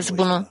göreceğiz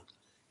bunu.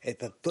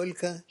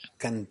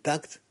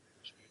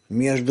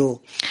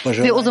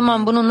 Ve o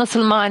zaman bunun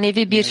nasıl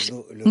manevi bir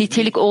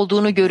nitelik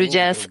olduğunu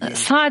göreceğiz.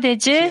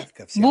 Sadece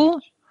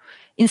bu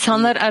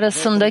insanlar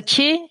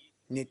arasındaki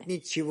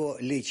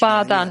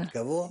bağdan,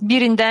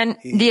 birinden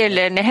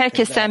diğerlerine,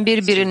 herkesten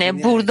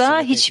birbirine. Burada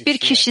hiçbir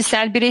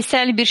kişisel,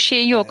 bireysel bir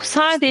şey yok.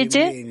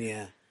 Sadece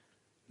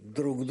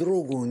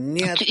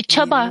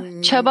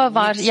çaba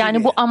var.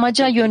 Yani bu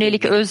amaca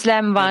yönelik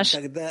özlem var.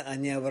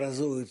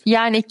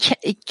 Yani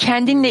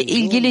kendinle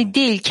ilgili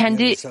değil,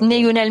 kendine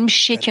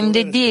yönelmiş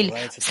şekilde değil.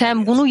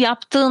 Sen bunu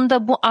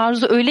yaptığında bu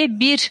arzu öyle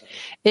bir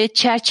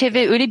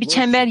çerçeve, öyle bir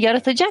çember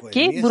yaratacak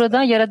ki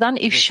burada Yaradan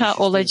ifşa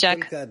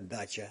olacak.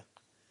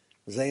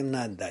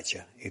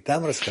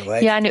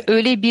 Yani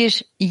öyle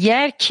bir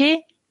yer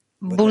ki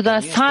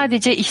burada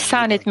sadece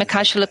ihsan etme,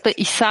 karşılıklı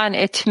ihsan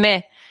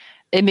etme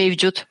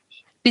mevcut.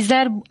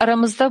 Bizler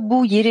aramızda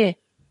bu yeri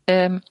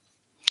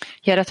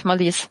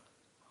yaratmalıyız.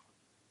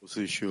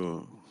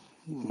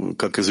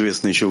 Как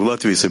известно, еще в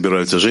Латвии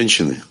собираются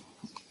женщины.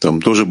 Там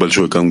тоже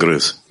большой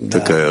конгресс.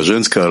 Такая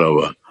женская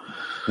Arava.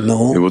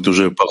 И вот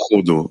уже по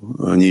ходу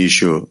они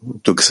еще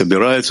только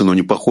собираются, но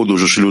они по ходу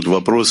уже шлют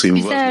вопросы. Им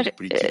Bizler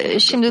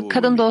şimdi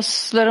kadın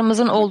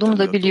dostlarımızın olduğunu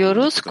da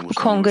biliyoruz.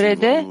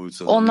 Kongrede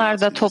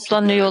onlar da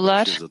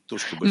toplanıyorlar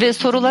ve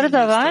soruları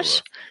da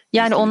var.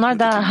 Yani onlar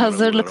da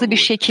hazırlıklı bir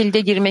şekilde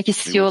girmek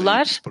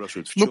istiyorlar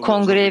bu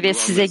kongreye ve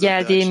size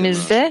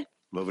geldiğimizde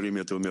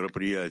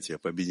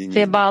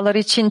ve bağlar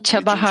için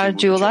çaba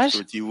harcıyorlar.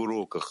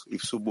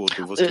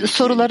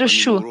 Soruları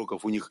şu: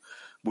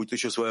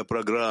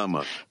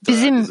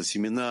 bizim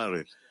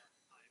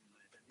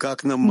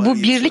bu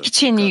birlik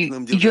için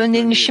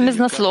yönlenişimiz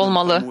nasıl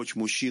olmalı?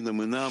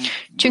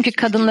 Çünkü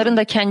kadınların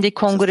da kendi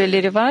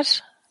kongreleri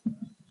var.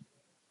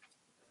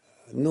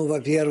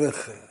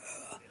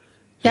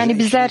 Yani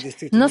bizler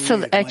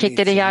nasıl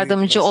erkeklere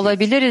yardımcı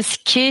olabiliriz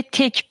ki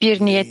tek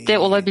bir niyette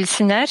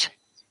olabilsinler,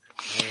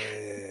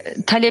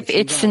 talep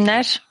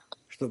etsinler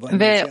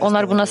ve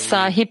onlar buna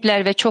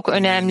sahipler ve çok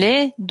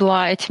önemli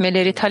dua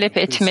etmeleri, talep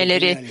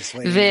etmeleri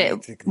ve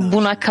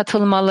buna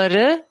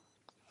katılmaları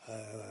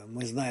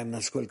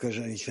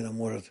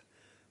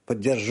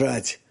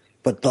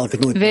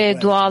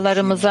ve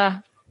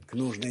dualarımıza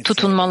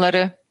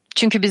tutunmaları.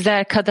 Çünkü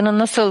bizler kadının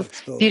nasıl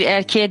bir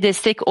erkeğe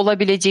destek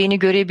olabileceğini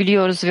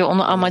görebiliyoruz ve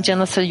onu amaca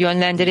nasıl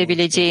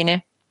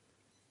yönlendirebileceğini.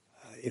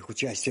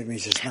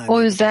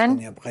 O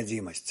yüzden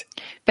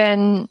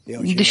ben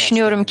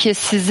düşünüyorum ki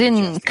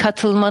sizin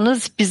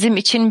katılmanız bizim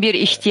için bir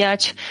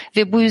ihtiyaç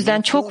ve bu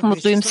yüzden çok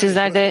mutluyum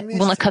sizler de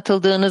buna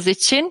katıldığınız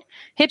için.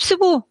 Hepsi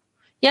bu.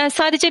 Yani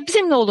sadece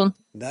bizimle olun.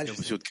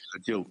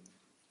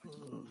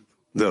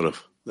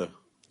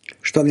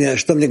 Что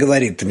мне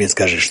говорит, ты мне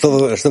скажи? Что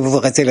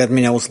вы хотели от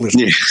меня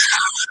услышать?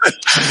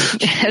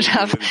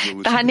 Rav,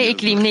 daha ne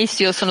ekleyeyim, ne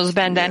istiyorsunuz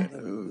benden?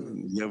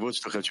 Я вот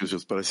что хочу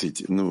сейчас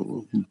спросить.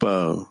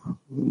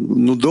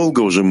 Долго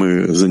уже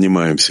мы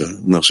занимаемся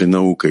нашей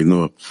наукой,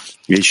 но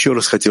я еще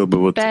раз хотел бы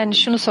вот... Ben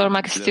şunu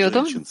sormak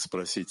istiyordum.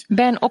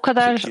 Ben o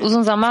kadar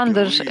uzun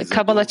zamandır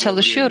Kabala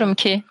çalışıyorum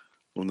ki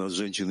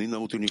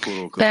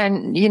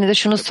ben yine de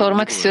şunu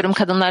sormak istiyorum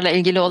kadınlarla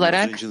ilgili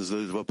olarak.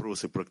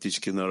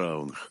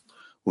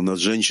 У нас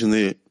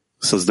женщины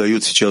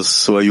создают сейчас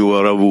свою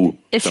Араву.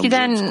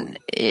 Eskiden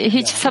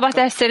hiç sabah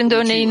derslerinde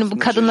örneğin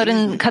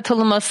kadınların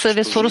katılması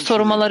ve soru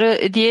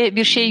sormaları diye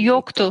bir şey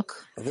yoktu.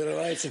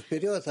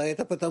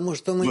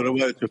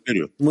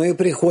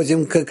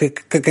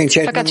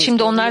 Fakat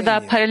şimdi onlar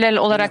da paralel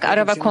olarak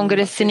Arava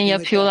Kongresi'ni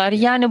yapıyorlar.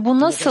 Yani bu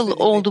nasıl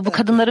oldu? Bu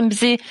kadınların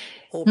bizi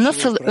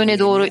nasıl öne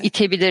doğru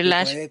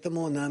itebilirler?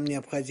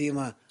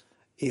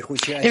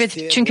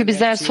 Evet, çünkü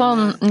bizler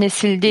son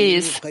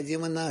nesildeyiz.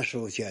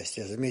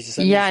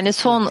 Yani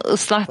son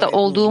ıslahta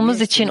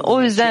olduğumuz için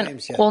o yüzden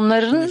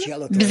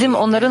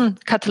onların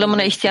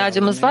katılımına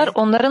ihtiyacımız var.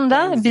 Onların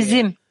da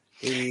bizim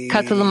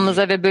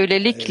katılımımıza ve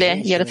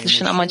böylelikle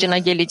yaratılışın amacına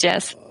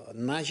geleceğiz.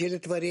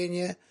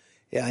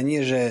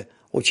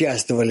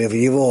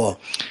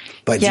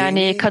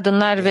 Yani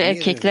kadınlar ve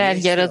erkekler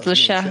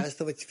yaratılışa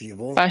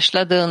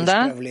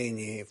başladığında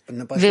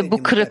ve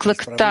bu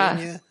kırıklıkta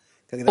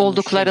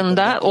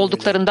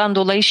olduklarından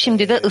dolayı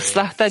şimdi de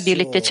ıslahta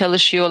birlikte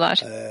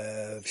çalışıyorlar.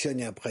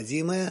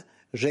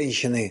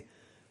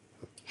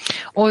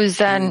 O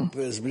yüzden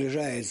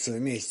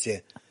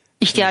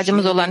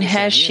ihtiyacımız olan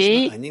her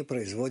şeyi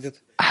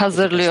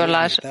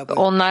hazırlıyorlar.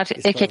 Onlar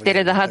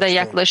erkeklere daha da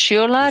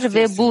yaklaşıyorlar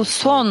ve bu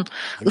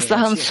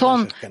ıslahın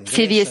son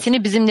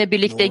seviyesini bizimle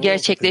birlikte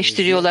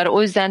gerçekleştiriyorlar.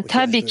 O yüzden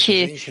tabii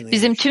ki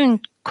bizim tüm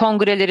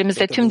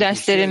kongrelerimizde, tüm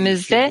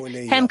derslerimizde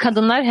hem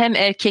kadınlar hem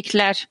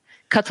erkekler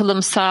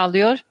katılım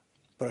sağlıyor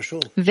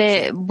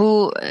ve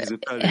bu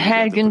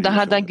her gün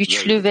daha da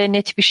güçlü ve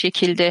net bir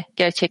şekilde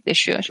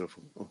gerçekleşiyor.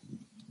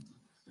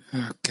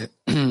 Okay.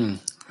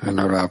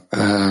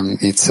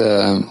 It's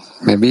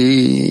maybe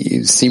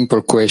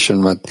simple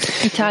question, but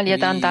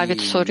İtalya'dan David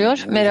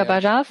soruyor.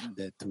 Merhaba Rav.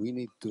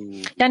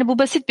 Yani bu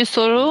basit bir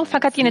soru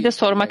fakat yine de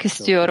sormak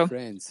istiyorum.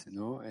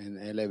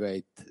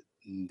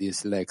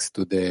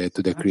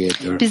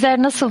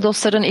 Bizler nasıl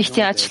dostların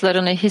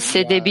ihtiyaçlarını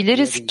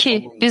hissedebiliriz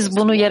ki biz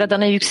bunu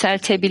Yaradan'a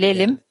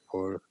yükseltebilelim?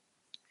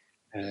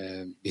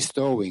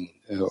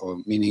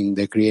 Meaning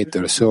the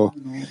creator. So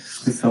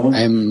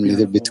I'm a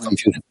little bit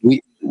confused.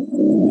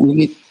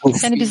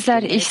 Yani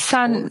bizler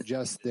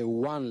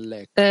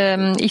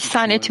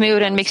ihsan etmeyi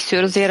öğrenmek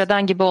istiyoruz,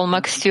 Yaradan gibi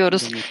olmak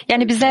istiyoruz.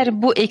 Yani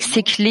bizler bu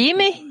eksikliği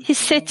mi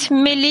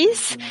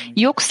hissetmeliyiz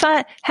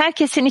yoksa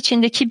herkesin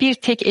içindeki bir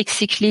tek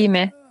eksikliği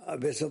mi?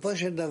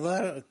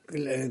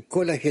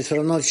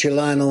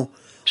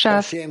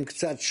 Rav.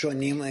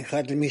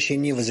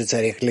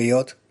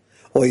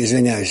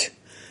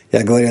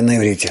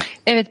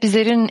 Evet,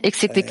 bizlerin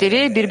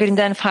eksiklikleri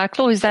birbirinden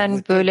farklı, o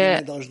yüzden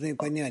böyle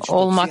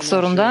olmak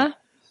zorunda.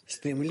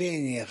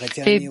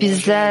 Ve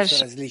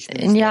bizler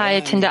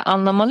nihayetinde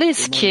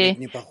anlamalıyız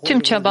ki tüm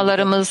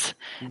çabalarımız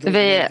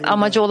ve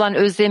amacı olan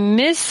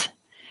özlemimiz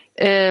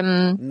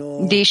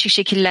değişik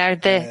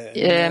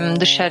şekillere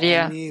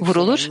dışarıya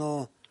vurulur.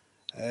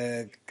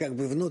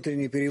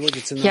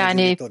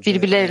 Yani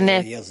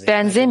birbirlerine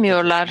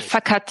benzemiyorlar.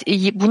 Fakat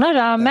buna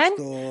rağmen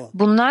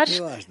bunlar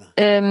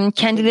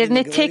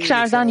kendilerini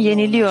tekrardan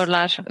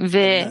yeniliyorlar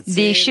ve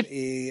değişip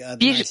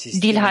bir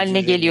dil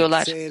haline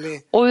geliyorlar.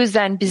 O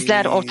yüzden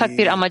bizler ortak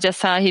bir amaca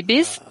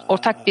sahibiz,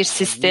 ortak bir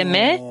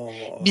sisteme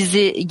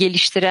bizi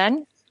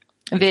geliştiren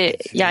ve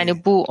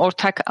yani bu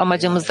ortak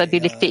amacımızla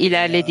birlikte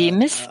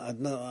ilerlediğimiz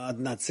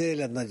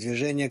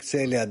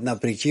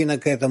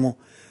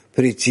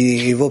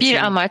bir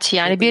amaç,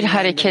 yani bir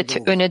hareket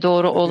öne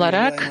doğru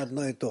olarak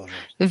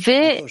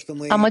ve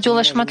amaca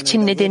ulaşmak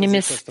için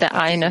nedenimiz de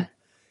aynı.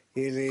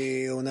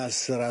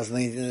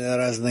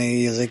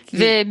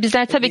 Ve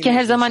bizler tabii ki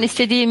her zaman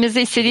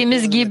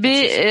istediğimiz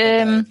gibi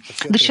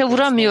dışa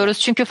vuramıyoruz.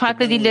 Çünkü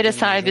farklı dillere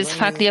sahibiz,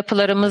 farklı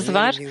yapılarımız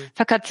var.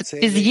 Fakat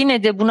biz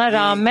yine de buna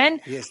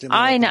rağmen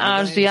aynı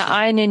arzuya,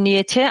 aynı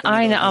niyete,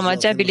 aynı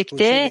amaca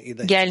birlikte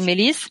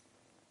gelmeliyiz.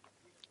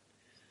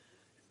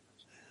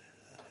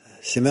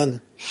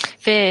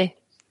 Ve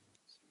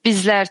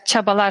bizler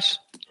çaba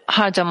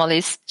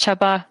harcamalıyız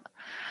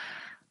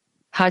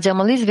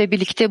ve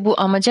birlikte bu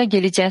amaca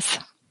geleceğiz.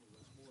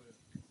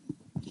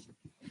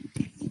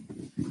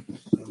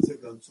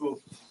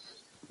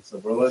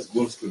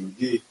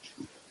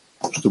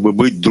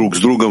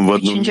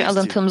 İkinci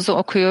alıntımızı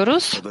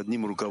okuyoruz.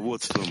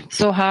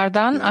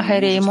 Zohar'dan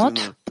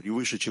Ahereimot.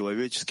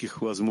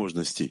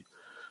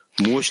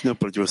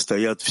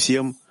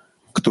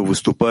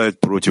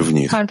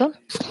 Pardon.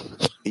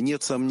 И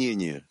нет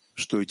сомнения,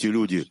 что эти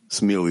люди,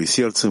 смелые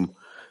сердцем,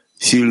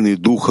 сильные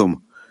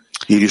духом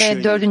и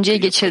решением, dördüncüye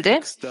geçildi.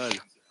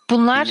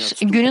 Bunlar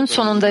günün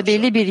sonunda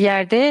belli bir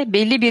yerde,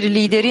 belli bir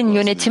liderin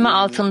yönetimi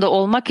altında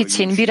olmak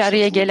için bir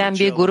araya gelen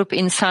bir grup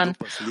insan.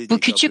 Bu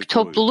küçük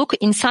topluluk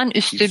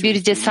insanüstü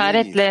bir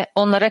cesaretle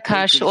onlara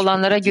karşı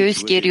olanlara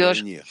göğüs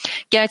geriyor.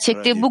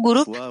 Gerçekte bu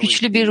grup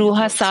güçlü bir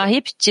ruha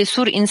sahip,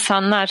 cesur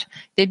insanlar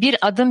ve bir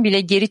adım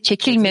bile geri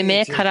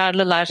çekilmemeye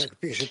kararlılar.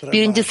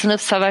 Birinci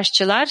sınıf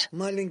savaşçılar,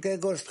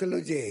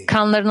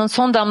 kanlarının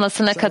son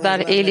damlasına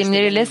kadar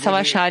eğilimleriyle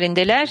savaş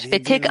halindeler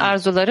ve tek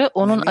arzuları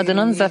onun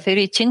adının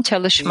zaferi için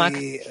çalışmak.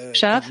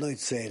 Rav,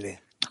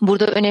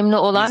 Burada önemli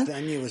olan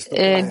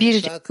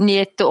bir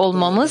niyette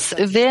olmamız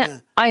ve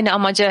aynı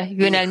amaca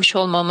yönelmiş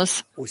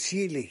olmamız.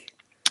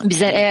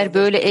 Bize eğer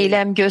böyle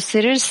eylem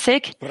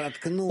gösterirsek,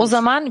 o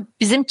zaman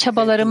bizim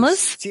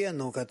çabalarımız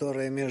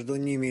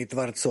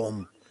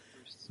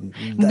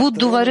bu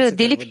duvarı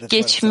delip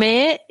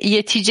geçmeye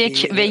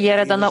yetecek ve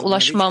Yaradan'a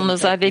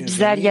ulaşmamıza ve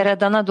bizler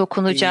Yaradan'a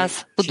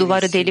dokunacağız bu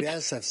duvarı delip.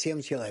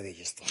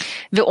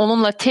 Ve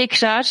onunla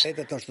tekrar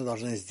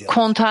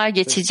kontağa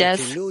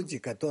geçeceğiz.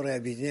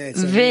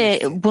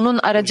 Ve bunun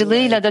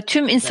aracılığıyla da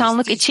tüm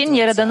insanlık için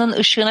Yaradan'ın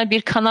ışığına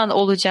bir kanal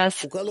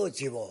olacağız.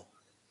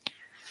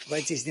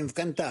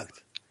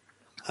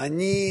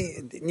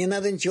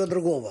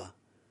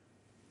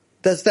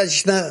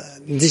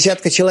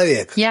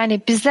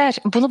 Yani bizler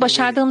bunu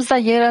başardığımızda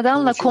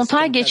Yaradan'la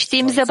kontağa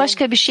geçtiğimizde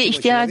başka bir şeye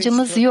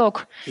ihtiyacımız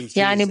yok.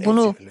 Yani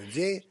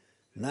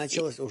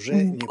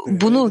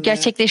bunu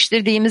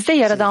gerçekleştirdiğimizde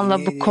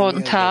Yaradan'la bu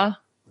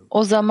kontağa,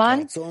 o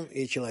zaman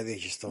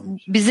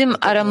bizim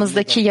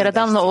aramızdaki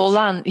Yaradan'la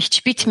olan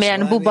hiç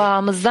bitmeyen bu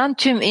bağımızdan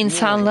tüm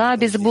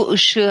insanlığa biz bu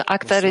ışığı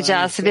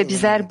aktaracağız ve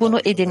bizler bunu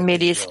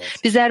edinmeliyiz.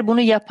 Bizler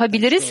bunu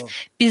yapabiliriz.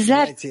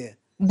 Bizler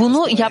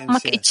bunu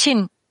yapmak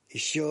için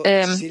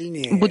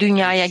bu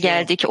dünyaya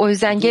geldik. O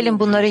yüzden gelin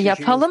bunları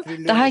yapalım.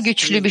 Daha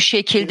güçlü bir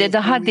şekilde,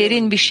 daha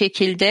derin bir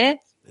şekilde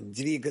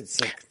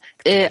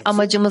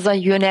amacımıza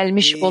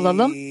yönelmiş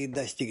olalım.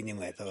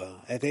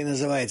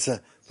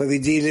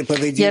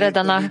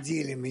 Yaradan'a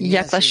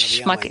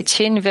yaklaşmak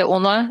için ve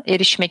ona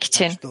erişmek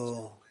için.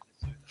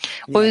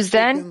 O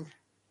yüzden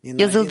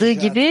yazıldığı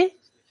gibi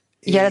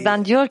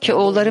Yaradan diyor ki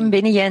oğullarım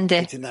beni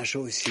yendi.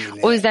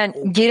 O yüzden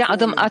geri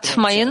adım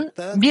atmayın.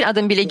 Bir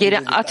adım bile geri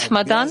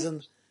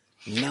atmadan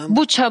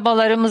bu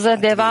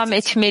çabalarımıza devam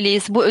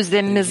etmeliyiz. Bu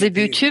özlemimizi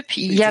büyütüp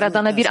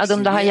Yaradan'a bir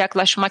adım daha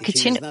yaklaşmak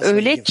için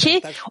öyle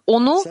ki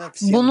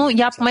bunu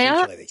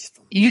yapmaya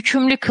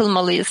yükümlü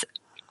kılmalıyız.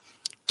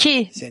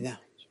 Ki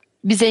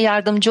bize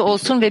yardımcı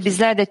olsun ve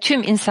bizler de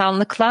tüm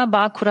insanlıkla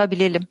bağ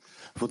kurabilelim.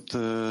 Вот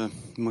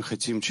мы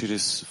хотим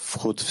через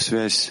вход в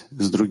связь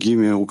с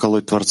другими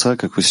уколоть Творца,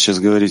 как вы сейчас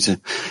говорите.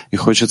 И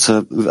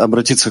хочется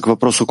обратиться к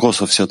вопросу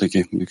коса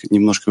все-таки.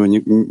 Немножко его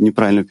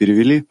неправильно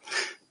перевели.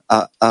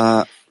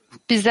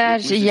 Bizler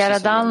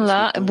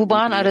Yaradan'la, bu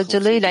bağın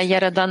aracılığıyla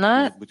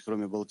Yaradan'ı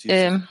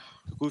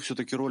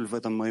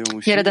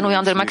Yaradan'ı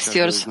uyandırmak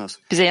istiyoruz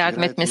bize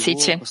yardım etmesi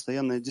için.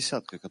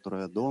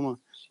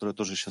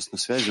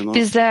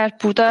 Bizler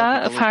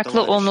burada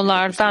farklı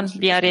onlulardan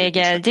bir araya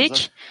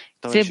geldik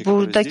ve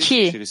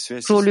buradaki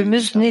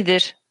rolümüz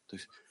nedir?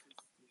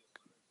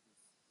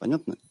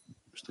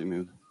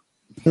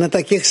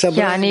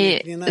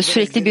 Yani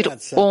sürekli bir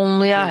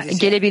onluya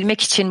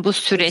gelebilmek için bu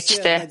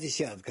süreçte.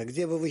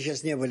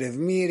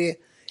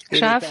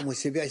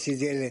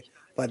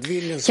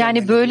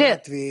 Yani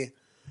böyle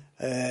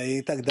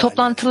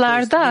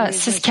toplantılarda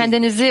siz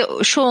kendinizi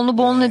şu onlu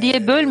bu onlu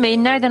diye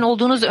bölmeyin. Nereden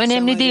olduğunuz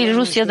önemli değil.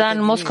 Rusya'dan,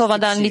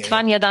 Moskova'dan,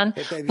 Litvanya'dan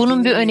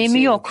bunun bir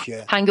önemi yok.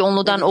 Hangi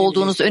onludan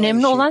olduğunuz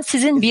önemli olan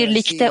sizin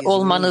birlikte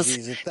olmanız,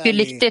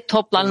 birlikte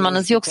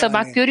toplanmanız. Yoksa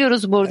bak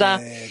görüyoruz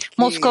burada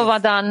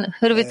Moskova'dan,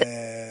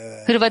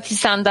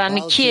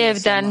 Hırvatistan'dan,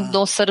 Kiev'den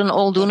dostların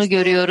olduğunu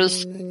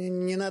görüyoruz.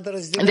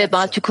 Ve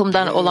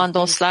Baltikum'dan olan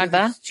dostlar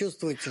da.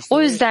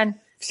 O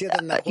yüzden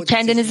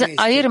kendinizi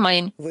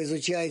ayırmayın.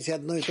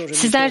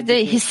 Sizler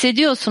de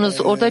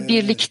hissediyorsunuz, orada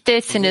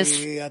birliktesiniz.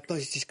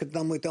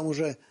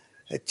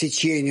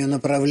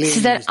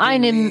 Sizler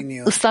aynı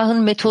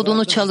ıslahın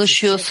metodunu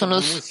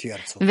çalışıyorsunuz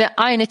ve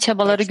aynı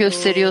çabaları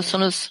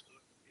gösteriyorsunuz.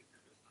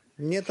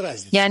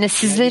 Yani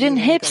sizlerin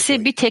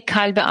hepsi bir tek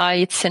kalbe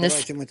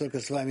aitsiniz.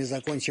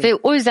 Ve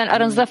o yüzden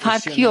aranızda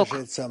fark yok.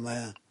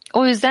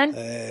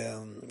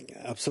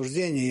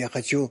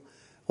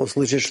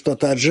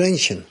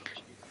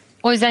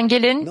 O yüzden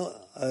gelin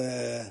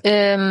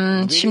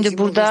şimdi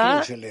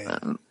burada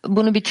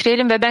bunu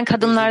bitirelim ve ben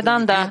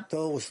kadınlardan da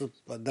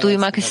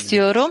duymak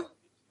istiyorum.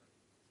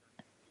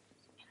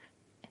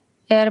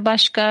 Eğer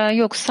başka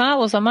yoksa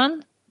o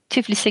zaman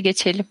Tiflis'e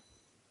geçelim.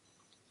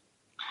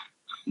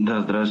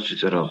 Да,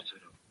 здравствуйте, Рав.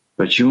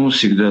 Почему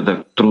всегда так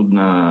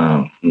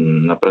трудно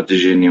на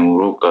протяжении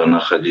урока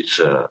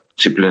находиться,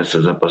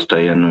 цепляться за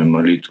постоянную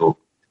молитву?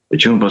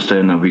 Почему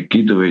постоянно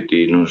выкидываете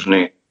и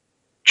нужны?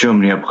 В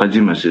чем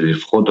необходимость этих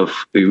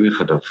входов и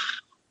выходов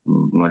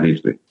в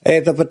молитве?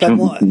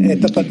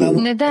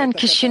 Neden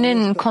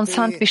kişinin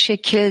konstant bir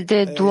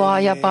şekilde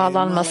duaya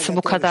bağlanması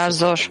bu kadar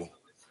zor?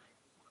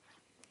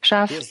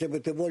 Raf,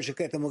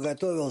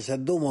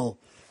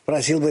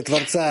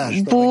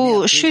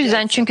 bu şu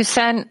yüzden çünkü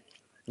sen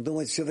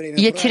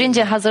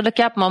yeterince hazırlık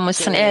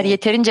yapmamışsın. Eğer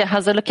yeterince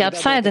hazırlık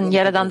yapsaydın,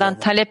 Yaradan'dan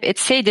talep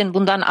etseydin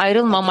bundan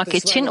ayrılmamak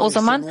için o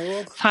zaman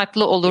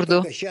farklı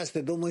olurdu.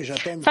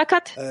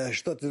 Fakat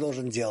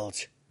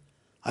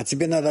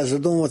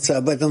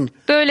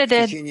böyle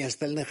de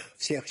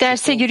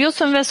derse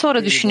giriyorsun ve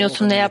sonra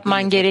düşünüyorsun ne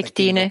yapman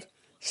gerektiğini.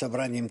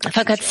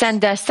 Fakat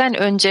sen dersten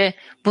önce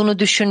bunu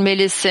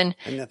düşünmelisin.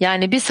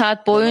 Yani bir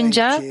saat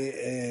boyunca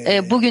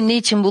bugün ne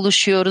için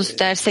buluşuyoruz?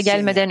 Derse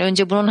gelmeden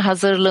önce bunun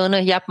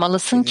hazırlığını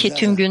yapmalısın ki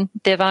tüm gün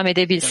devam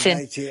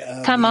edebilsin.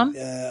 Tamam.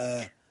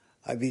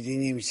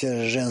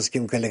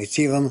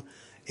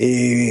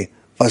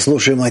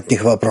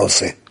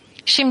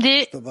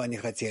 Şimdi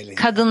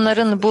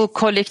kadınların bu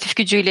kolektif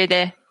gücüyle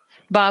de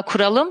bağ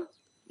kuralım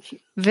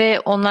ve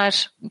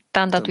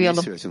onlardan da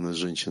duyalım.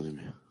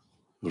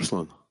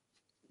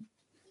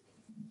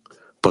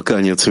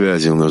 Пока нет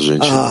связи у нас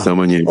женщин. Там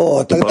они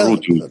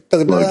оборудуют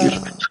лагерь.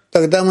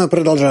 Тогда мы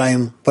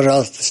продолжаем.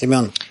 Пожалуйста,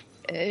 Семен.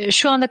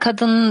 Şu anda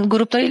kadın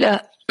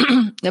gruplarıyla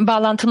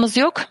bağlantımız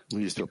yok.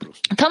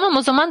 Tamam,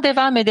 o zaman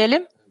devam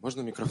edelim.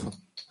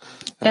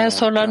 Eğer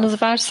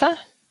sorularınız varsa.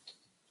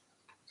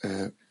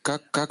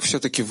 Как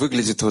все-таки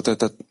выглядит вот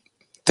это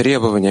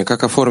требование,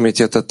 как оформить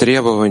это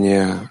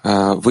требование,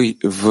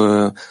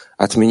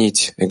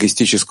 отменить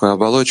эгоистическую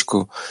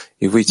оболочку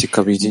и выйти к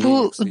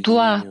объединению? Bu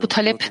dua, bu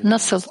talep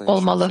nasıl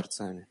olmalı?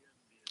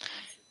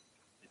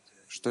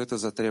 Что это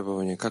за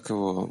требование? Как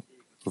его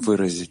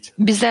выразить?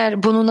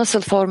 Bizler bunu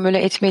nasıl formüle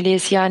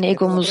etmeliyiz? Yani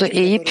egomuzu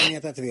eğip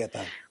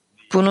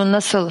bunu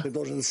nasıl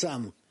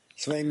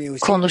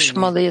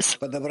konuşmalıyız?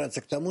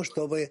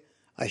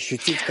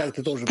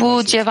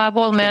 Bu cevabı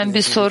olmayan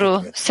bir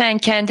soru. Sen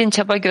kendin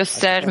çaba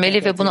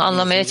göstermeli ve bunu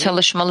anlamaya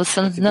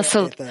çalışmalısın.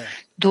 Nasıl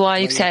dua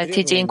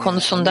yükselteceğin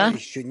konusunda.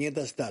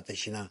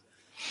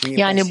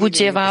 Yani bu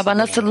cevaba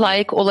nasıl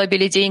layık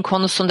olabileceğin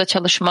konusunda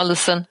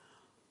çalışmalısın.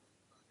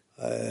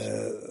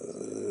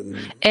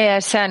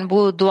 Eğer sen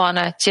bu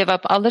duana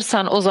cevap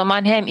alırsan o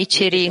zaman hem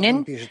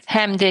içeriğinin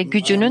hem de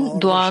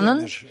gücünün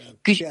duanın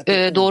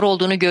doğru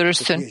olduğunu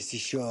görürsün.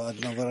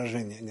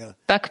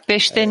 Bak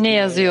 5'te ne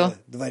yazıyor?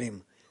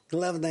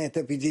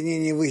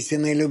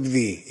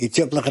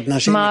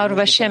 Mağar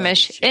ve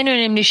Şemeş, en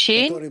önemli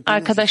şeyin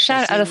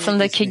arkadaşlar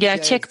arasındaki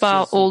gerçek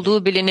bağ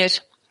olduğu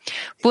bilinir.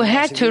 Bu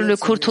her türlü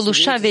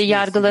kurtuluşa ve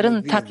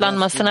yargıların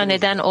tatlanmasına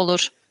neden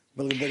olur.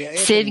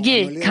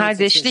 Sevgi,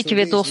 kardeşlik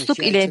ve dostluk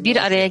ile bir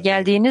araya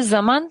geldiğiniz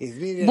zaman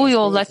bu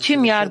yolla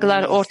tüm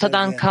yargılar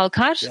ortadan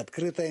kalkar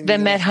ve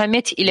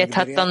merhamet ile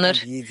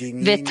tatlanır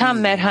ve tam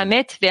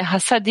merhamet ve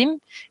hasadim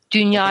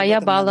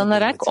dünyaya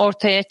bağlanarak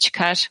ortaya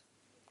çıkar.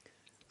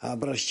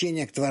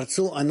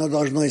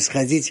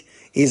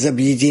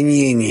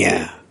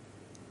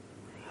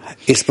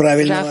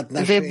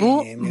 Ve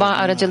bu bağ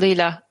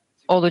aracılığıyla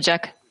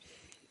olacak.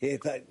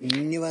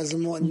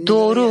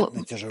 Doğru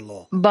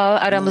bağı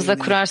aramızda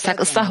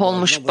kurarsak, ıslah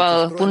olmuş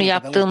bağı, bunu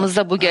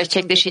yaptığımızda bu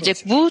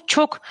gerçekleşecek. Bu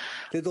çok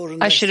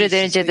aşırı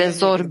derecede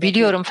zor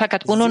biliyorum.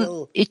 Fakat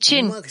bunun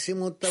için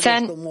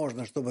sen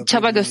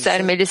çaba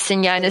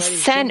göstermelisin. Yani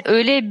sen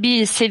öyle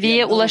bir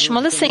seviyeye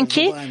ulaşmalısın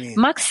ki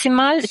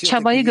maksimal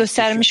çabayı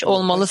göstermiş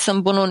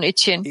olmalısın bunun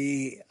için.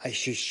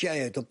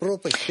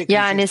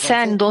 Yani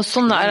sen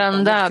dostunla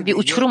aranda bir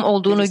uçurum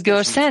olduğunu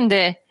görsen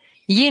de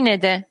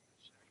yine de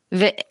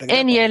ve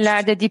en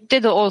yerlerde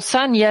dipte de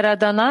olsan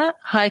Yaradan'a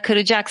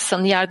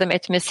haykıracaksın yardım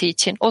etmesi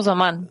için. O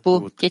zaman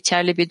bu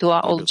geçerli bir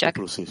dua olacak.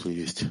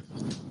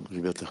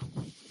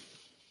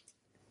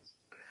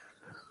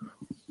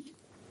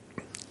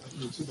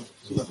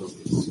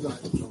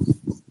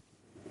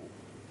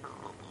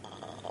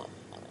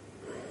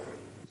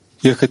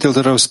 Я хотел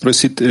Арава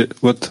спросить,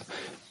 вот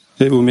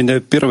у меня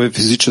первая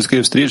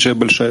физическая встреча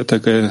большая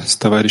такая с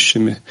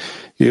товарищами.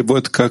 И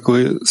вот как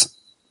вы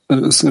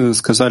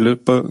сказали,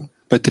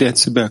 потерять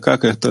себя,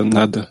 как это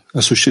надо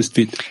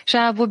осуществить?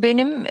 Bu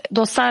benim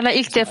dostlarla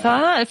ilk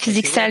defa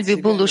fiziksel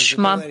bir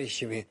buluşmam.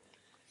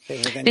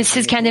 Ve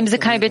siz kendimizi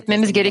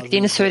kaybetmemiz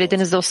gerektiğini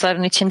söylediniz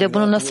dostların içinde.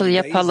 Bunu nasıl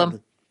yapalım?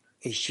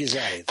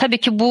 Tabii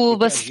ki bu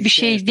basit bir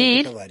şey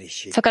değil.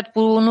 Fakat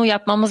bunu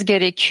yapmamız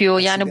gerekiyor.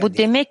 Yani bu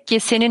demek ki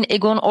senin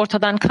egon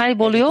ortadan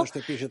kayboluyor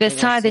ve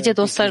sadece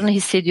dostlarını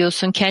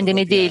hissediyorsun,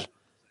 kendini değil.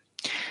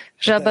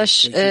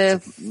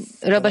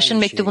 Rabaş'ın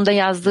mektubunda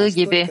yazdığı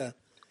gibi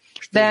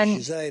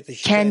ben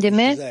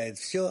kendimi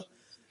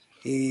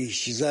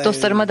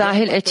dostlarıma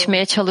dahil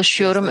etmeye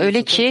çalışıyorum.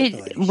 Öyle ki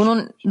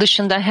bunun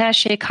dışında her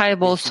şey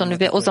kaybolsun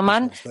ve o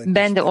zaman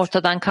ben de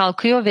ortadan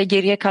kalkıyor ve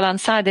geriye kalan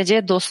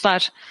sadece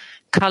dostlar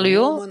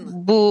kalıyor.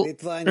 Bu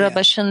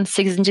Rabaş'ın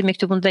 8.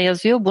 mektubunda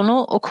yazıyor.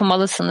 Bunu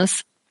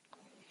okumalısınız.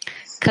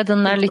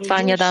 Kadınlar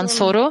Litvanya'dan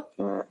soru.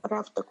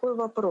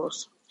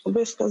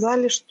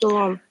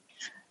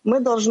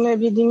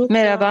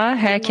 Merhaba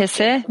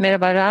herkese.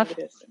 Merhaba Rav.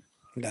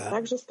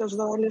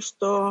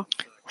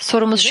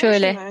 Sorumuz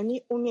şöyle.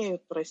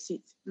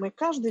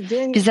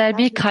 Bizler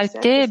bir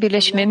kalpte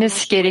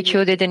birleşmemiz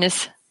gerekiyor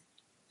dediniz.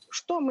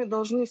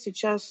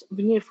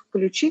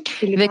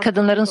 Ve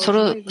kadınların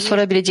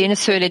sorabileceğini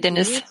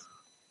söylediniz.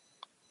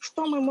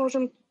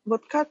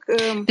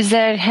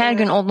 Bizler her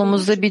gün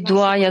oğlumuzda bir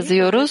dua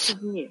yazıyoruz.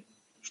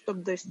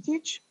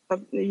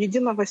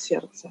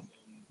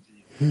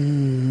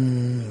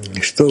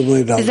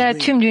 Bizler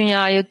tüm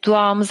dünyayı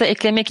duamıza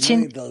eklemek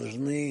için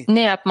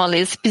ne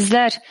yapmalıyız?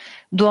 Bizler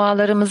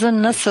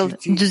dualarımızı nasıl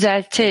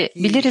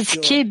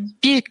düzeltebiliriz ki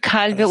bir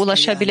kalbe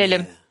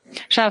ulaşabilelim?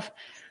 Rav,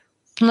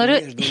 bunları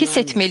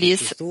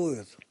hissetmeliyiz.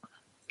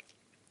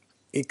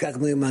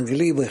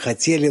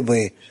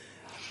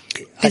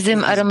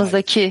 Bizim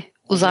aramızdaki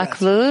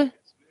uzaklığı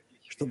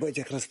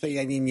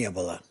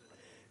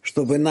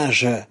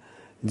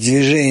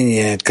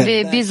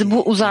ve biz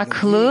bu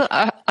uzaklığı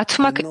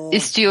atmak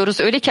istiyoruz.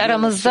 Öyle ki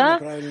aramızda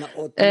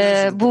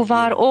bu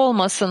var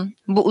olmasın,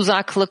 bu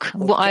uzaklık,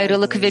 bu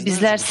ayrılık ve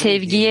bizler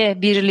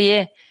sevgiye,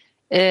 birliğe,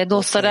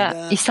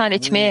 dostlara ihsan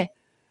etmeye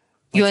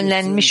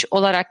yönlenmiş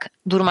olarak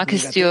durmak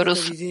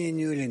istiyoruz.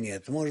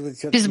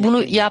 Biz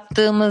bunu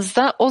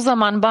yaptığımızda o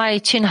zaman bağ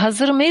için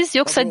hazır mıyız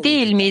yoksa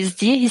değil miyiz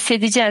diye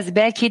hissedeceğiz.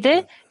 Belki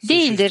de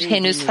değildir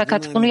henüz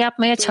fakat bunu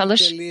yapmaya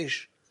çalış.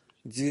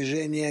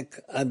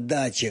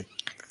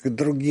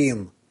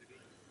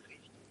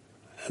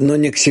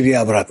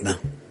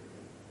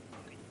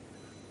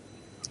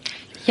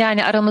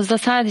 Yani aramızda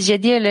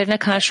sadece diğerlerine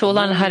karşı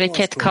olan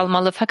hareket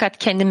kalmalı fakat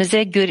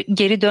kendimize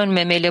geri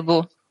dönmemeli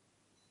bu.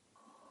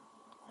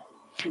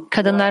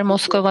 Kadınlar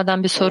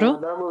Moskova'dan bir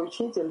soru.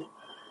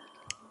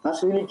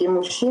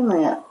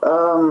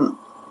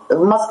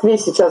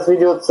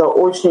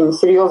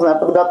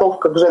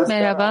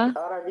 Merhaba.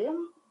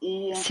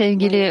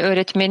 Sevgili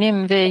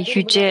öğretmenim ve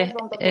yüce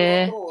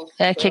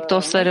erkek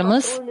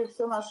dostlarımız,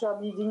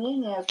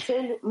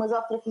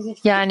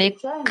 yani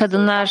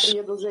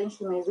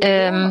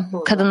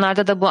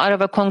kadınlarda da bu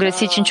Arava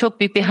Kongresi için çok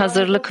büyük bir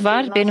hazırlık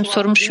var. Benim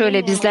sorum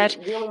şöyle, bizler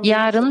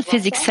yarın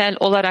fiziksel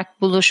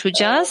olarak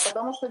buluşacağız.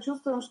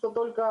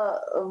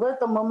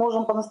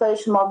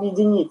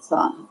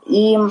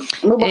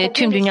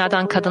 Tüm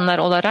dünyadan kadınlar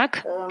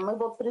olarak.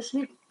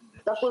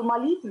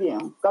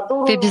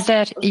 Ve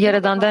bizler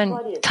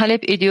Yaradan'dan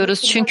talep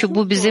ediyoruz çünkü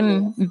bu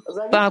bizim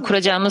bağ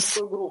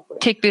kuracağımız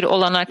tek bir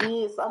olanak.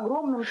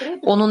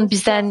 Onun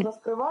bizden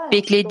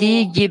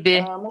beklediği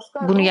gibi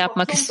bunu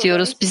yapmak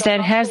istiyoruz. Bizler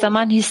her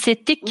zaman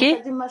hissettik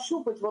ki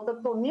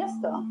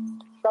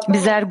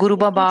bizler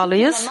gruba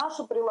bağlıyız.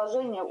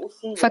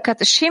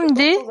 Fakat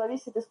şimdi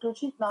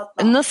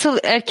nasıl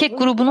erkek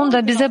grubunun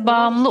da bize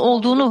bağımlı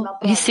olduğunu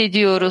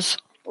hissediyoruz.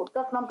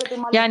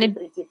 Yani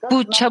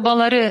bu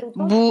çabaları,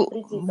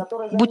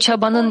 bu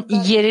çabanın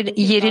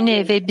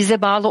yerini ve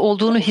bize bağlı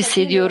olduğunu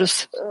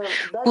hissediyoruz.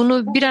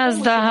 Bunu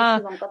biraz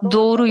daha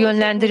doğru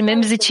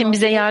yönlendirmemiz için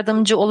bize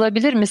yardımcı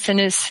olabilir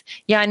misiniz?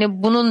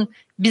 Yani bunun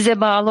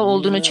bize bağlı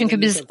olduğunu,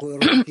 çünkü biz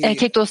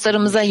erkek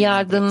dostlarımıza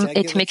yardım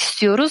etmek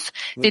istiyoruz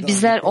ve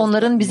bizler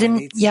onların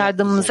bizim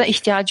yardımımıza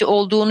ihtiyacı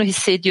olduğunu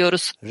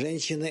hissediyoruz.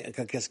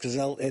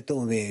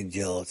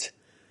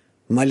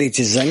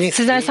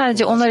 Sizler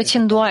sadece onlar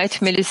için dua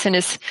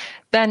etmelisiniz.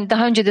 Ben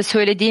daha önce de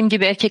söylediğim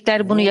gibi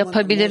erkekler bunu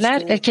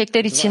yapabilirler.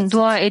 Erkekler için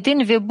dua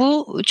edin ve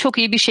bu çok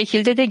iyi bir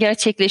şekilde de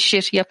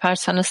gerçekleşir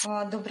yaparsanız.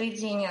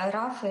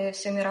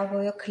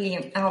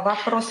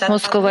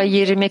 Moskova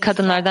 20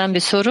 kadınlardan bir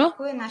soru.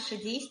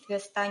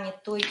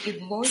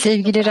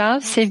 Sevgili Rav,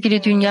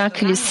 sevgili Dünya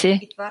Kilisi.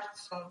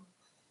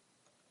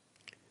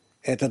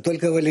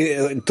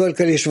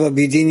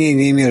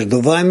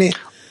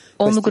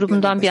 Onlu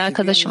grubundan bir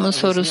arkadaşımın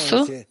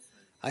sorusu.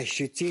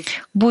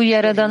 Bu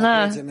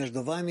Yaradan'a,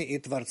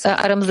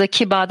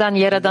 aramızdaki bağdan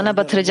Yaradan'a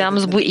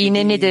batıracağımız bu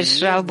iğne nedir?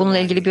 Rav bununla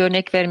ilgili bir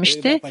örnek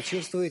vermişti.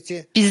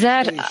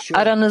 Bizler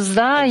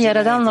aranızda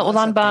Yaradan'la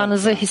olan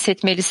bağınızı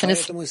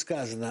hissetmelisiniz.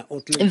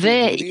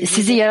 Ve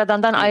sizi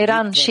Yaradan'dan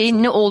ayıran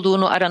şeyin ne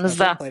olduğunu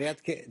aranızda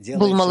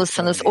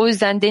bulmalısınız. O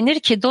yüzden denir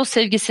ki dost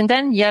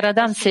sevgisinden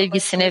Yaradan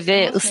sevgisine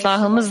ve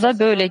ıslahımız da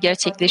böyle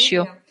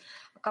gerçekleşiyor.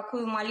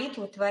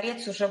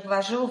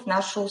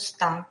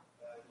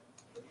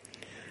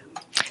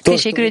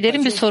 Teşekkür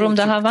ederim. Bir sorum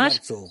daha var.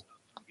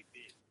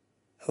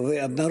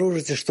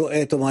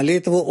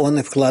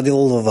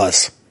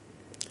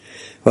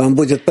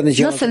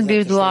 Nasıl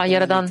bir dua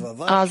Yaradan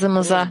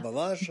ağzımıza,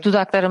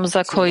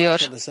 dudaklarımıza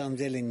koyuyor?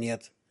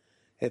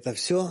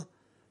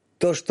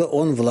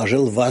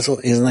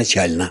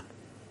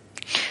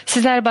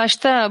 Sizler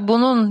başta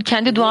bunun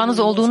kendi duanız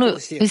olduğunu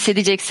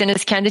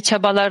hissedeceksiniz, kendi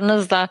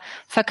çabalarınızla.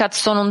 Fakat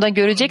sonunda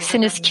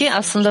göreceksiniz ki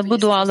aslında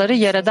bu duaları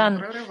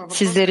Yaradan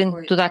sizlerin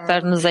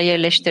dudaklarınıza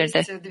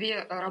yerleştirdi.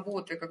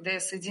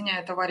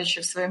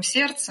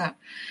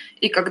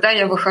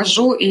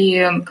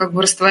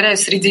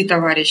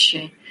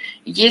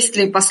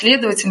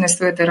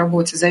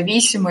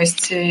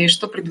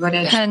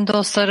 Ben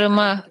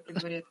dostlarıma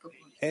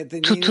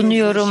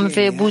tutunuyorum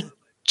ve bu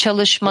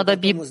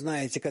çalışmada bir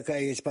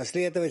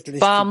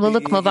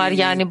bağımlılık mı var?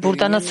 Yani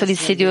burada nasıl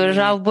hissediyor?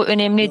 Rav bu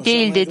önemli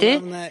değil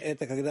dedi.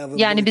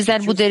 Yani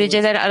bizler bu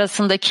dereceler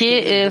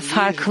arasındaki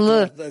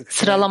farklı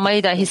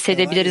sıralamayı da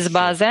hissedebiliriz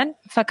bazen.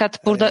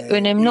 Fakat burada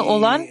önemli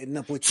olan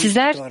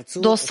sizler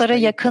dostlara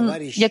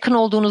yakın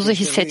olduğunuzu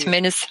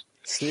hissetmeniz.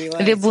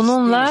 Ve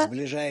bununla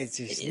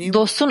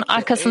dostun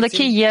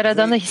arkasındaki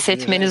Yaradan'ı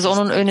hissetmeniz,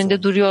 onun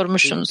önünde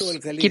duruyormuşsunuz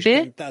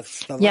gibi.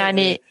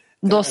 Yani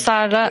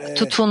dostlarla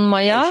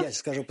tutunmaya,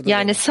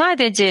 yani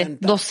sadece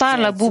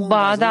dostlarla bu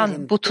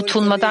bağdan, bu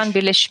tutunmadan,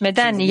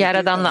 birleşmeden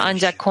Yaradan'la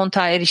ancak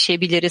kontağa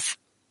erişebiliriz.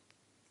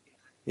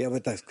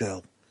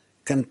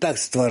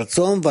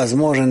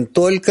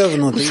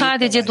 Bu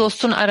sadece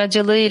dostun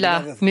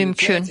aracılığıyla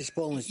mümkün,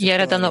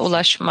 Yaradan'a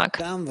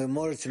ulaşmak.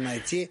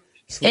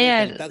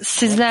 Eğer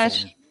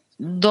sizler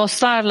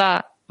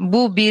dostlarla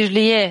bu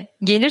birliğe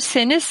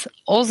gelirseniz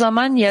o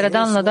zaman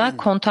Yaradan'la da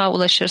kontağa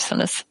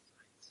ulaşırsınız.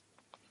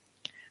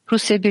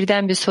 Rusya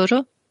birden bir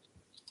soru.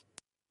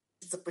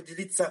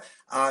 Поделиться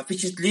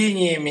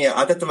впечатлениями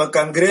от этого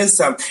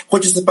конгресса.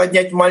 Хочется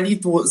поднять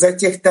молитву за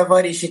тех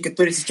товарищей,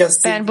 которые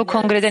сейчас... Ben bu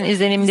kongreden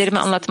izlenimlerimi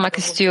anlatmak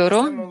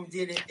istiyorum.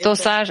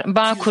 Dostlar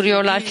bağ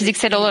kuruyorlar,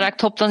 fiziksel olarak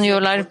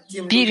toplanıyorlar,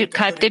 bir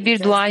kalpte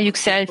bir dua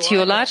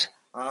yükseltiyorlar.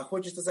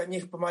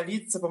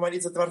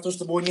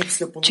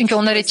 Çünkü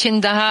onlar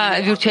için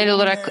daha virtüel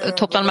olarak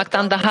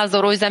toplanmaktan daha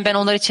zor. O yüzden ben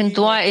onlar için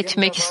dua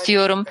etmek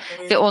istiyorum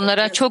ve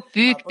onlara çok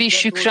büyük bir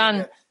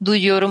şükran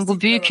duyuyorum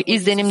bu büyük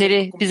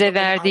izlenimleri bize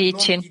verdiği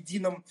için.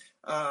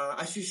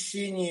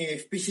 Ощущении,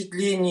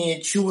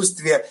 впечатлении,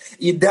 чувстве.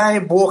 И дай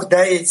Бог,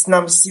 дай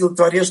нам сил,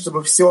 Творец,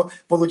 чтобы все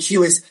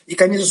получилось. И,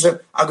 конечно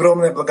же,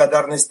 огромная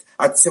благодарность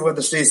от всего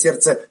души и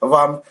сердца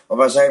вам,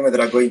 уважаемый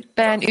дорогой.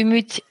 Ben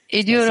ümit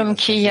ediyorum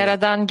ki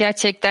Yaradan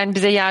gerçekten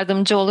bize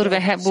yardımcı olur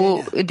ve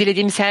bu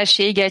dilediğimiz her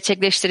şeyi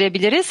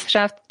gerçekleştirebiliriz.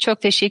 Raf,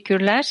 çok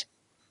teşekkürler.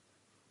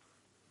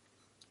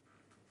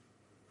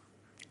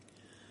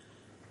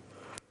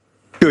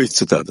 Есть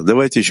цитата.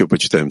 Давайте еще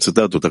почитаем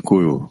цитату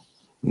такую,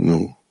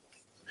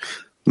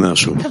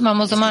 нашу. Tamam,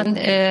 o zaman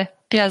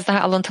biraz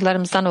daha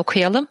alıntılarımızdan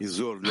okuyalım.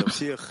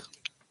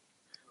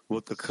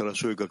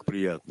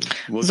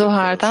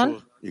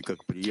 Zohar'dan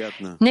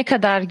ne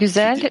kadar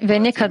güzel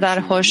ve ne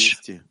kadar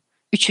hoş.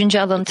 Üçüncü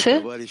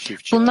alıntı.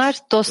 Bunlar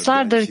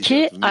dostlardır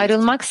ki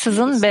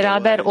ayrılmaksızın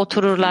beraber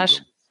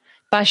otururlar.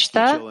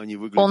 Başta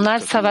onlar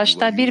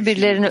savaşta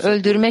birbirlerini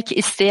öldürmek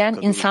isteyen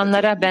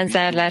insanlara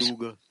benzerler.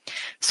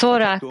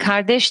 Sonra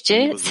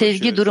kardeşçe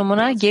sevgi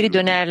durumuna geri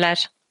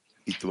dönerler.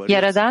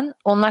 Yaradan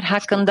onlar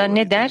hakkında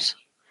ne der?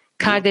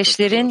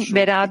 Kardeşlerin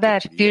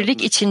beraber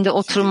birlik içinde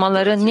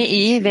oturmaları ne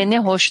iyi ve ne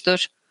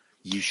hoştur.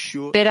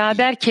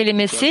 Beraber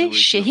kelimesi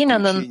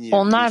Şehina'nın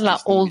onlarla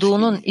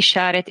olduğunun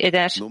işaret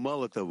eder.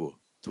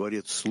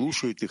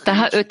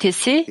 Daha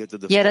ötesi,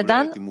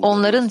 Yaradan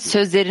onların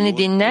sözlerini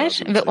dinler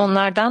ve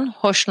onlardan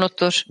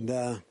hoşnuttur.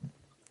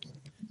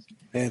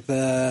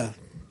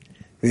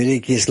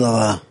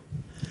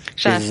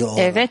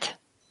 Evet.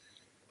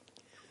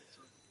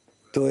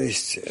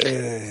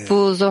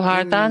 Bu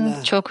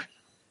Zohar'dan çok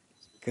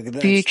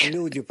büyük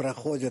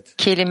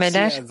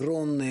kelimeler.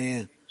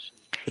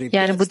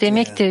 Yani bu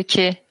demektir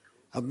ki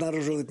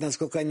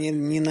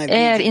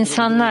eğer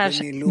insanlar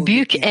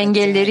büyük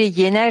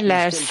engelleri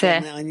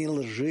yenerlerse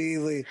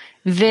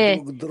ve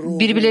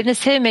birbirlerini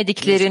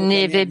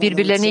sevmediklerini ve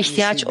birbirlerine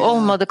ihtiyaç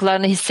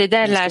olmadıklarını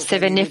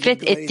hissederlerse ve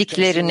nefret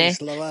ettiklerini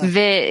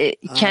ve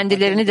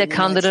kendilerini de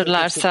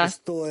kandırırlarsa,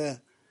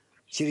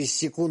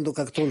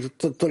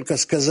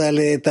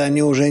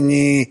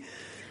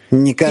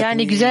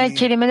 yani güzel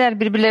kelimeler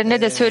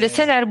birbirlerine de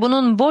söyleseler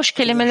bunun boş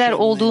kelimeler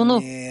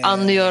olduğunu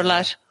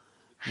anlıyorlar.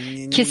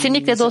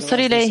 Kesinlikle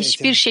dostlarıyla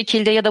hiçbir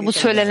şekilde ya da bu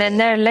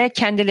söylenenlerle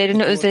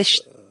kendilerini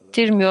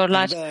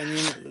özleştirmiyorlar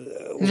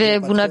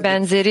ve buna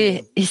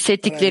benzeri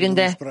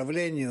hissettiklerinde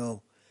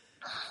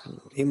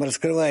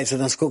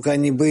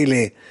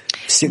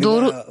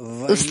doğru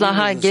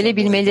ıslaha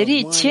gelebilmeleri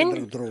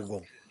için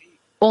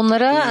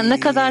onlara ne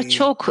kadar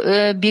çok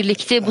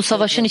birlikte bu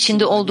savaşın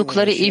içinde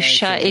oldukları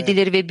ifşa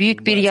edilir ve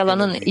büyük bir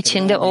yalanın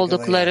içinde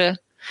oldukları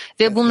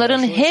ve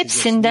bunların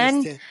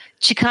hepsinden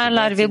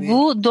çıkarlar ve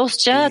bu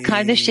dostça,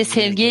 kardeşçe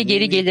sevgiye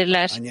geri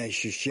gelirler.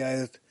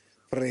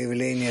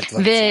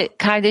 Ve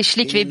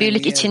kardeşlik ve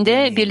birlik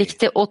içinde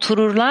birlikte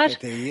otururlar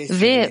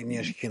ve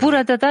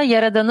burada da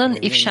Yaradan'ın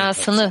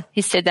ifşasını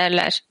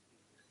hissederler.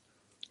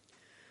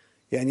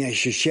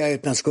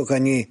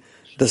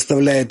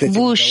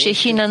 Bu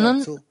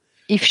Şehina'nın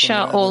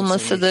ifşa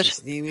olmasıdır.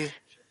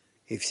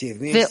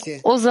 Ve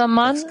o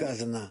zaman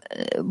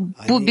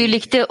bu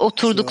birlikte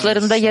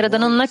oturduklarında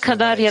Yaradan'ın ne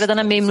kadar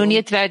Yaradan'a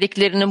memnuniyet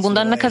verdiklerini,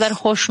 bundan ne kadar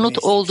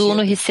hoşnut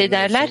olduğunu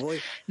hissederler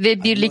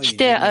ve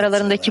birlikte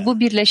aralarındaki bu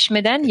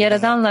birleşmeden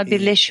Yaradan'la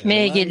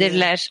birleşmeye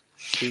gelirler.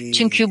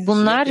 Çünkü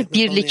bunlar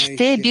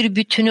birlikte bir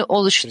bütünü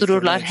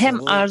oluştururlar.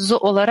 Hem arzu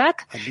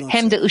olarak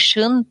hem de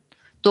ışığın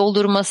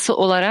doldurması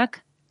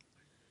olarak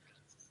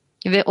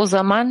ve o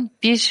zaman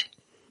bir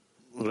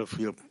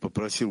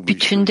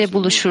bütünde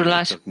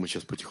buluşurlar.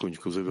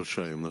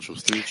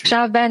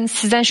 Rav, ben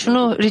sizden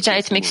şunu rica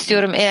etmek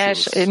istiyorum,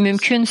 eğer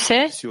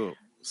mümkünse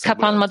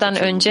kapanmadan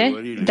önce,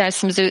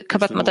 dersimizi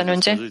kapatmadan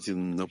önce,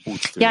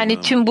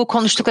 yani tüm bu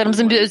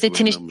konuştuklarımızın bir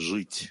özetini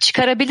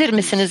çıkarabilir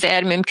misiniz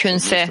eğer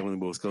mümkünse?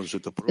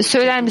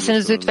 Söyler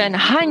misiniz lütfen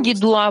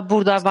hangi dua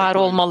burada var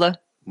olmalı?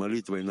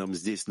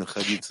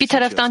 Bir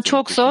taraftan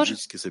çok zor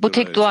bu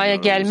tek duaya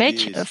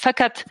gelmek,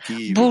 fakat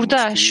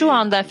burada şu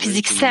anda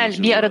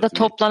fiziksel bir arada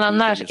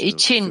toplananlar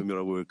için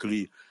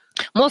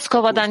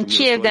Moskova'dan,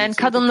 Kiev'den,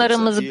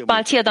 kadınlarımız,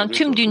 Baltiya'dan,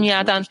 tüm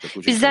dünyadan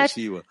bizler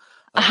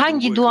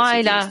hangi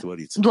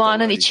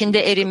duanın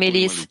içinde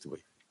erimeliyiz?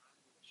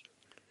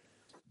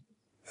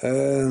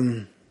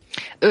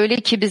 Öyle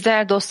ki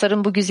bizler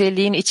dostların bu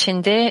güzelliğin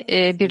içinde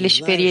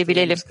birleşip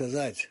eriyebilelim.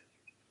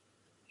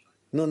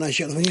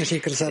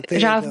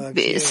 Rav,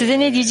 size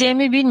ne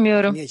diyeceğimi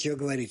bilmiyorum.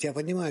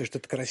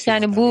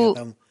 Yani bu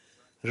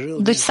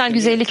dışsal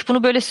güzellik,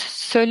 bunu böyle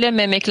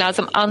söylememek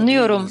lazım.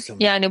 Anlıyorum.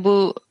 Yani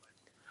bu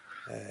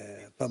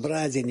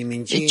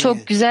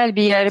çok güzel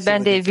bir yer.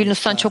 Ben de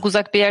Vilnius'tan çok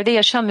uzak bir yerde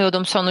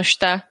yaşamıyordum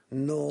sonuçta.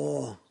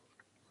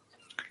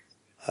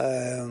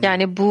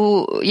 Yani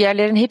bu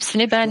yerlerin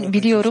hepsini ben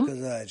biliyorum.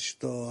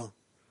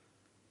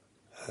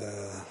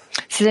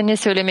 Size ne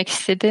söylemek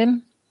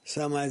istedim?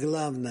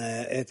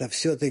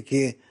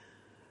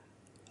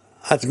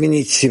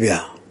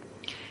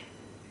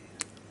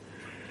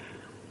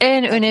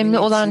 En önemli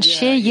olan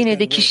şey yine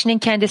de kişinin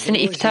kendisini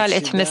iptal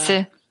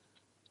etmesi.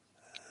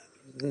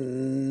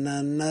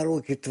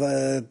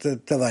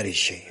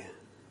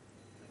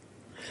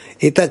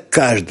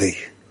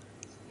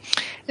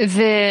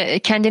 Ve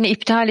kendini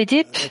iptal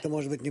edip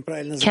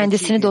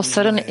kendisini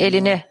dostların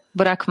eline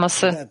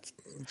bırakması.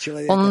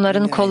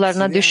 Onların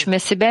kollarına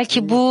düşmesi.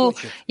 Belki bu,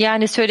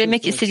 yani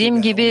söylemek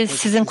istediğim gibi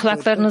sizin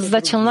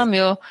kulaklarınızda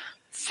çınlamıyor.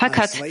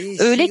 Fakat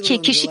öyle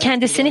ki kişi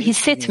kendisini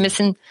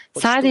hissetmesin.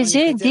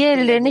 Sadece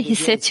diğerlerini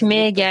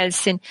hissetmeye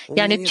gelsin.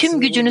 Yani tüm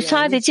gücünü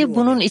sadece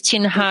bunun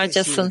için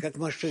harcasın.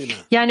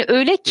 Yani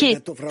öyle ki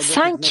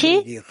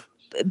sanki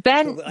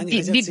ben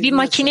bir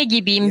makine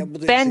gibiyim.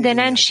 Ben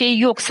denen şey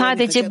yok.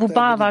 Sadece bu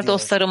bağ var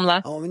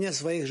dostlarımla.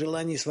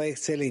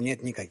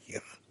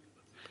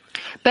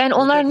 Ben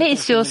onlar ne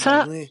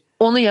istiyorsa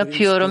onu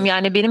yapıyorum.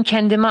 Yani benim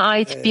kendime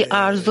ait bir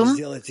arzum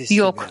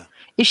yok.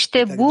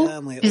 İşte bu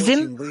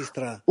bizim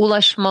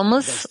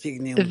ulaşmamız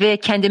ve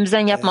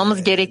kendimizden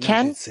yapmamız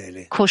gereken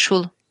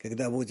koşul.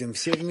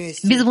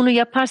 Biz bunu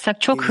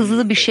yaparsak çok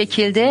hızlı bir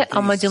şekilde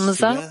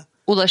amacımıza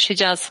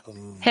ulaşacağız.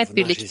 Hep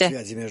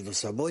birlikte.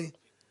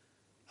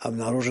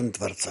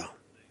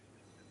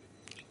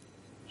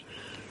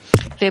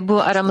 Ve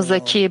bu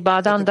aramızdaki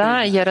bağdan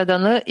da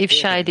Yaradan'ı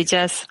ifşa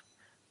edeceğiz.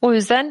 O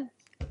yüzden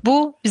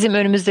bu bizim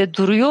önümüzde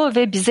duruyor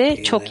ve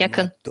bize çok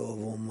yakın.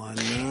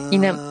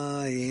 Yine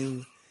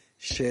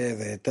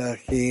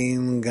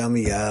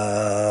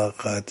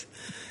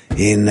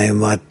הנה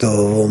מה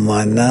טוב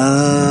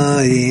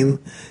ומנעים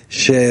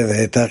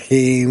שבת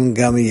אחים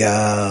גם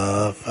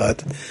יחד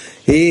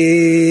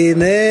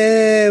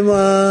הנה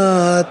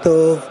מה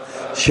טוב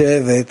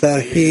שבת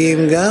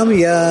אחים גם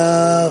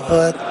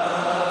יחד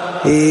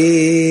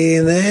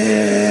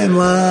הנה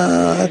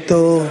מה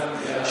טוב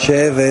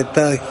שבת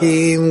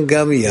אחים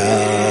גם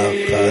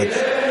יחד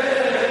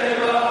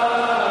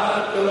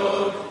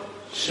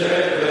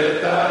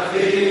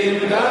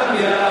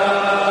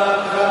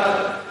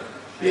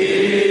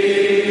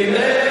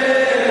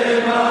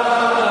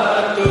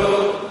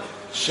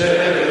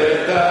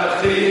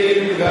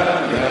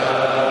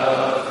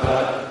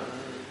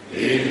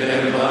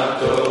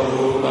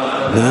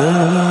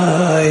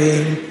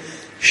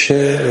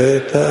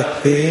שבת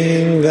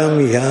אחים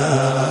גם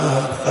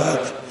יחד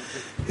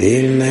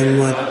הנה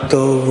מה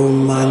טוב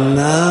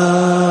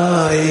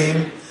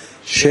ומנעים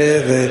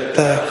שבת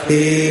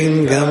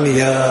אחים גם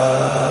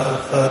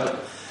יחד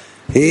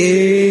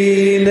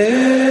הנה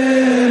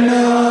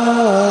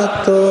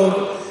מה טוב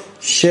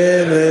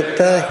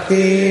שבת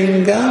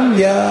אחים גם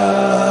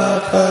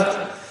יחד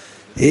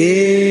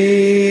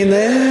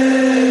הנה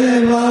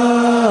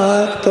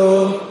מה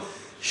טוב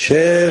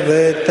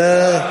שבת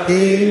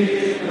אחים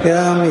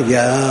גם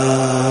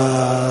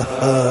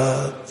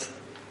יחד.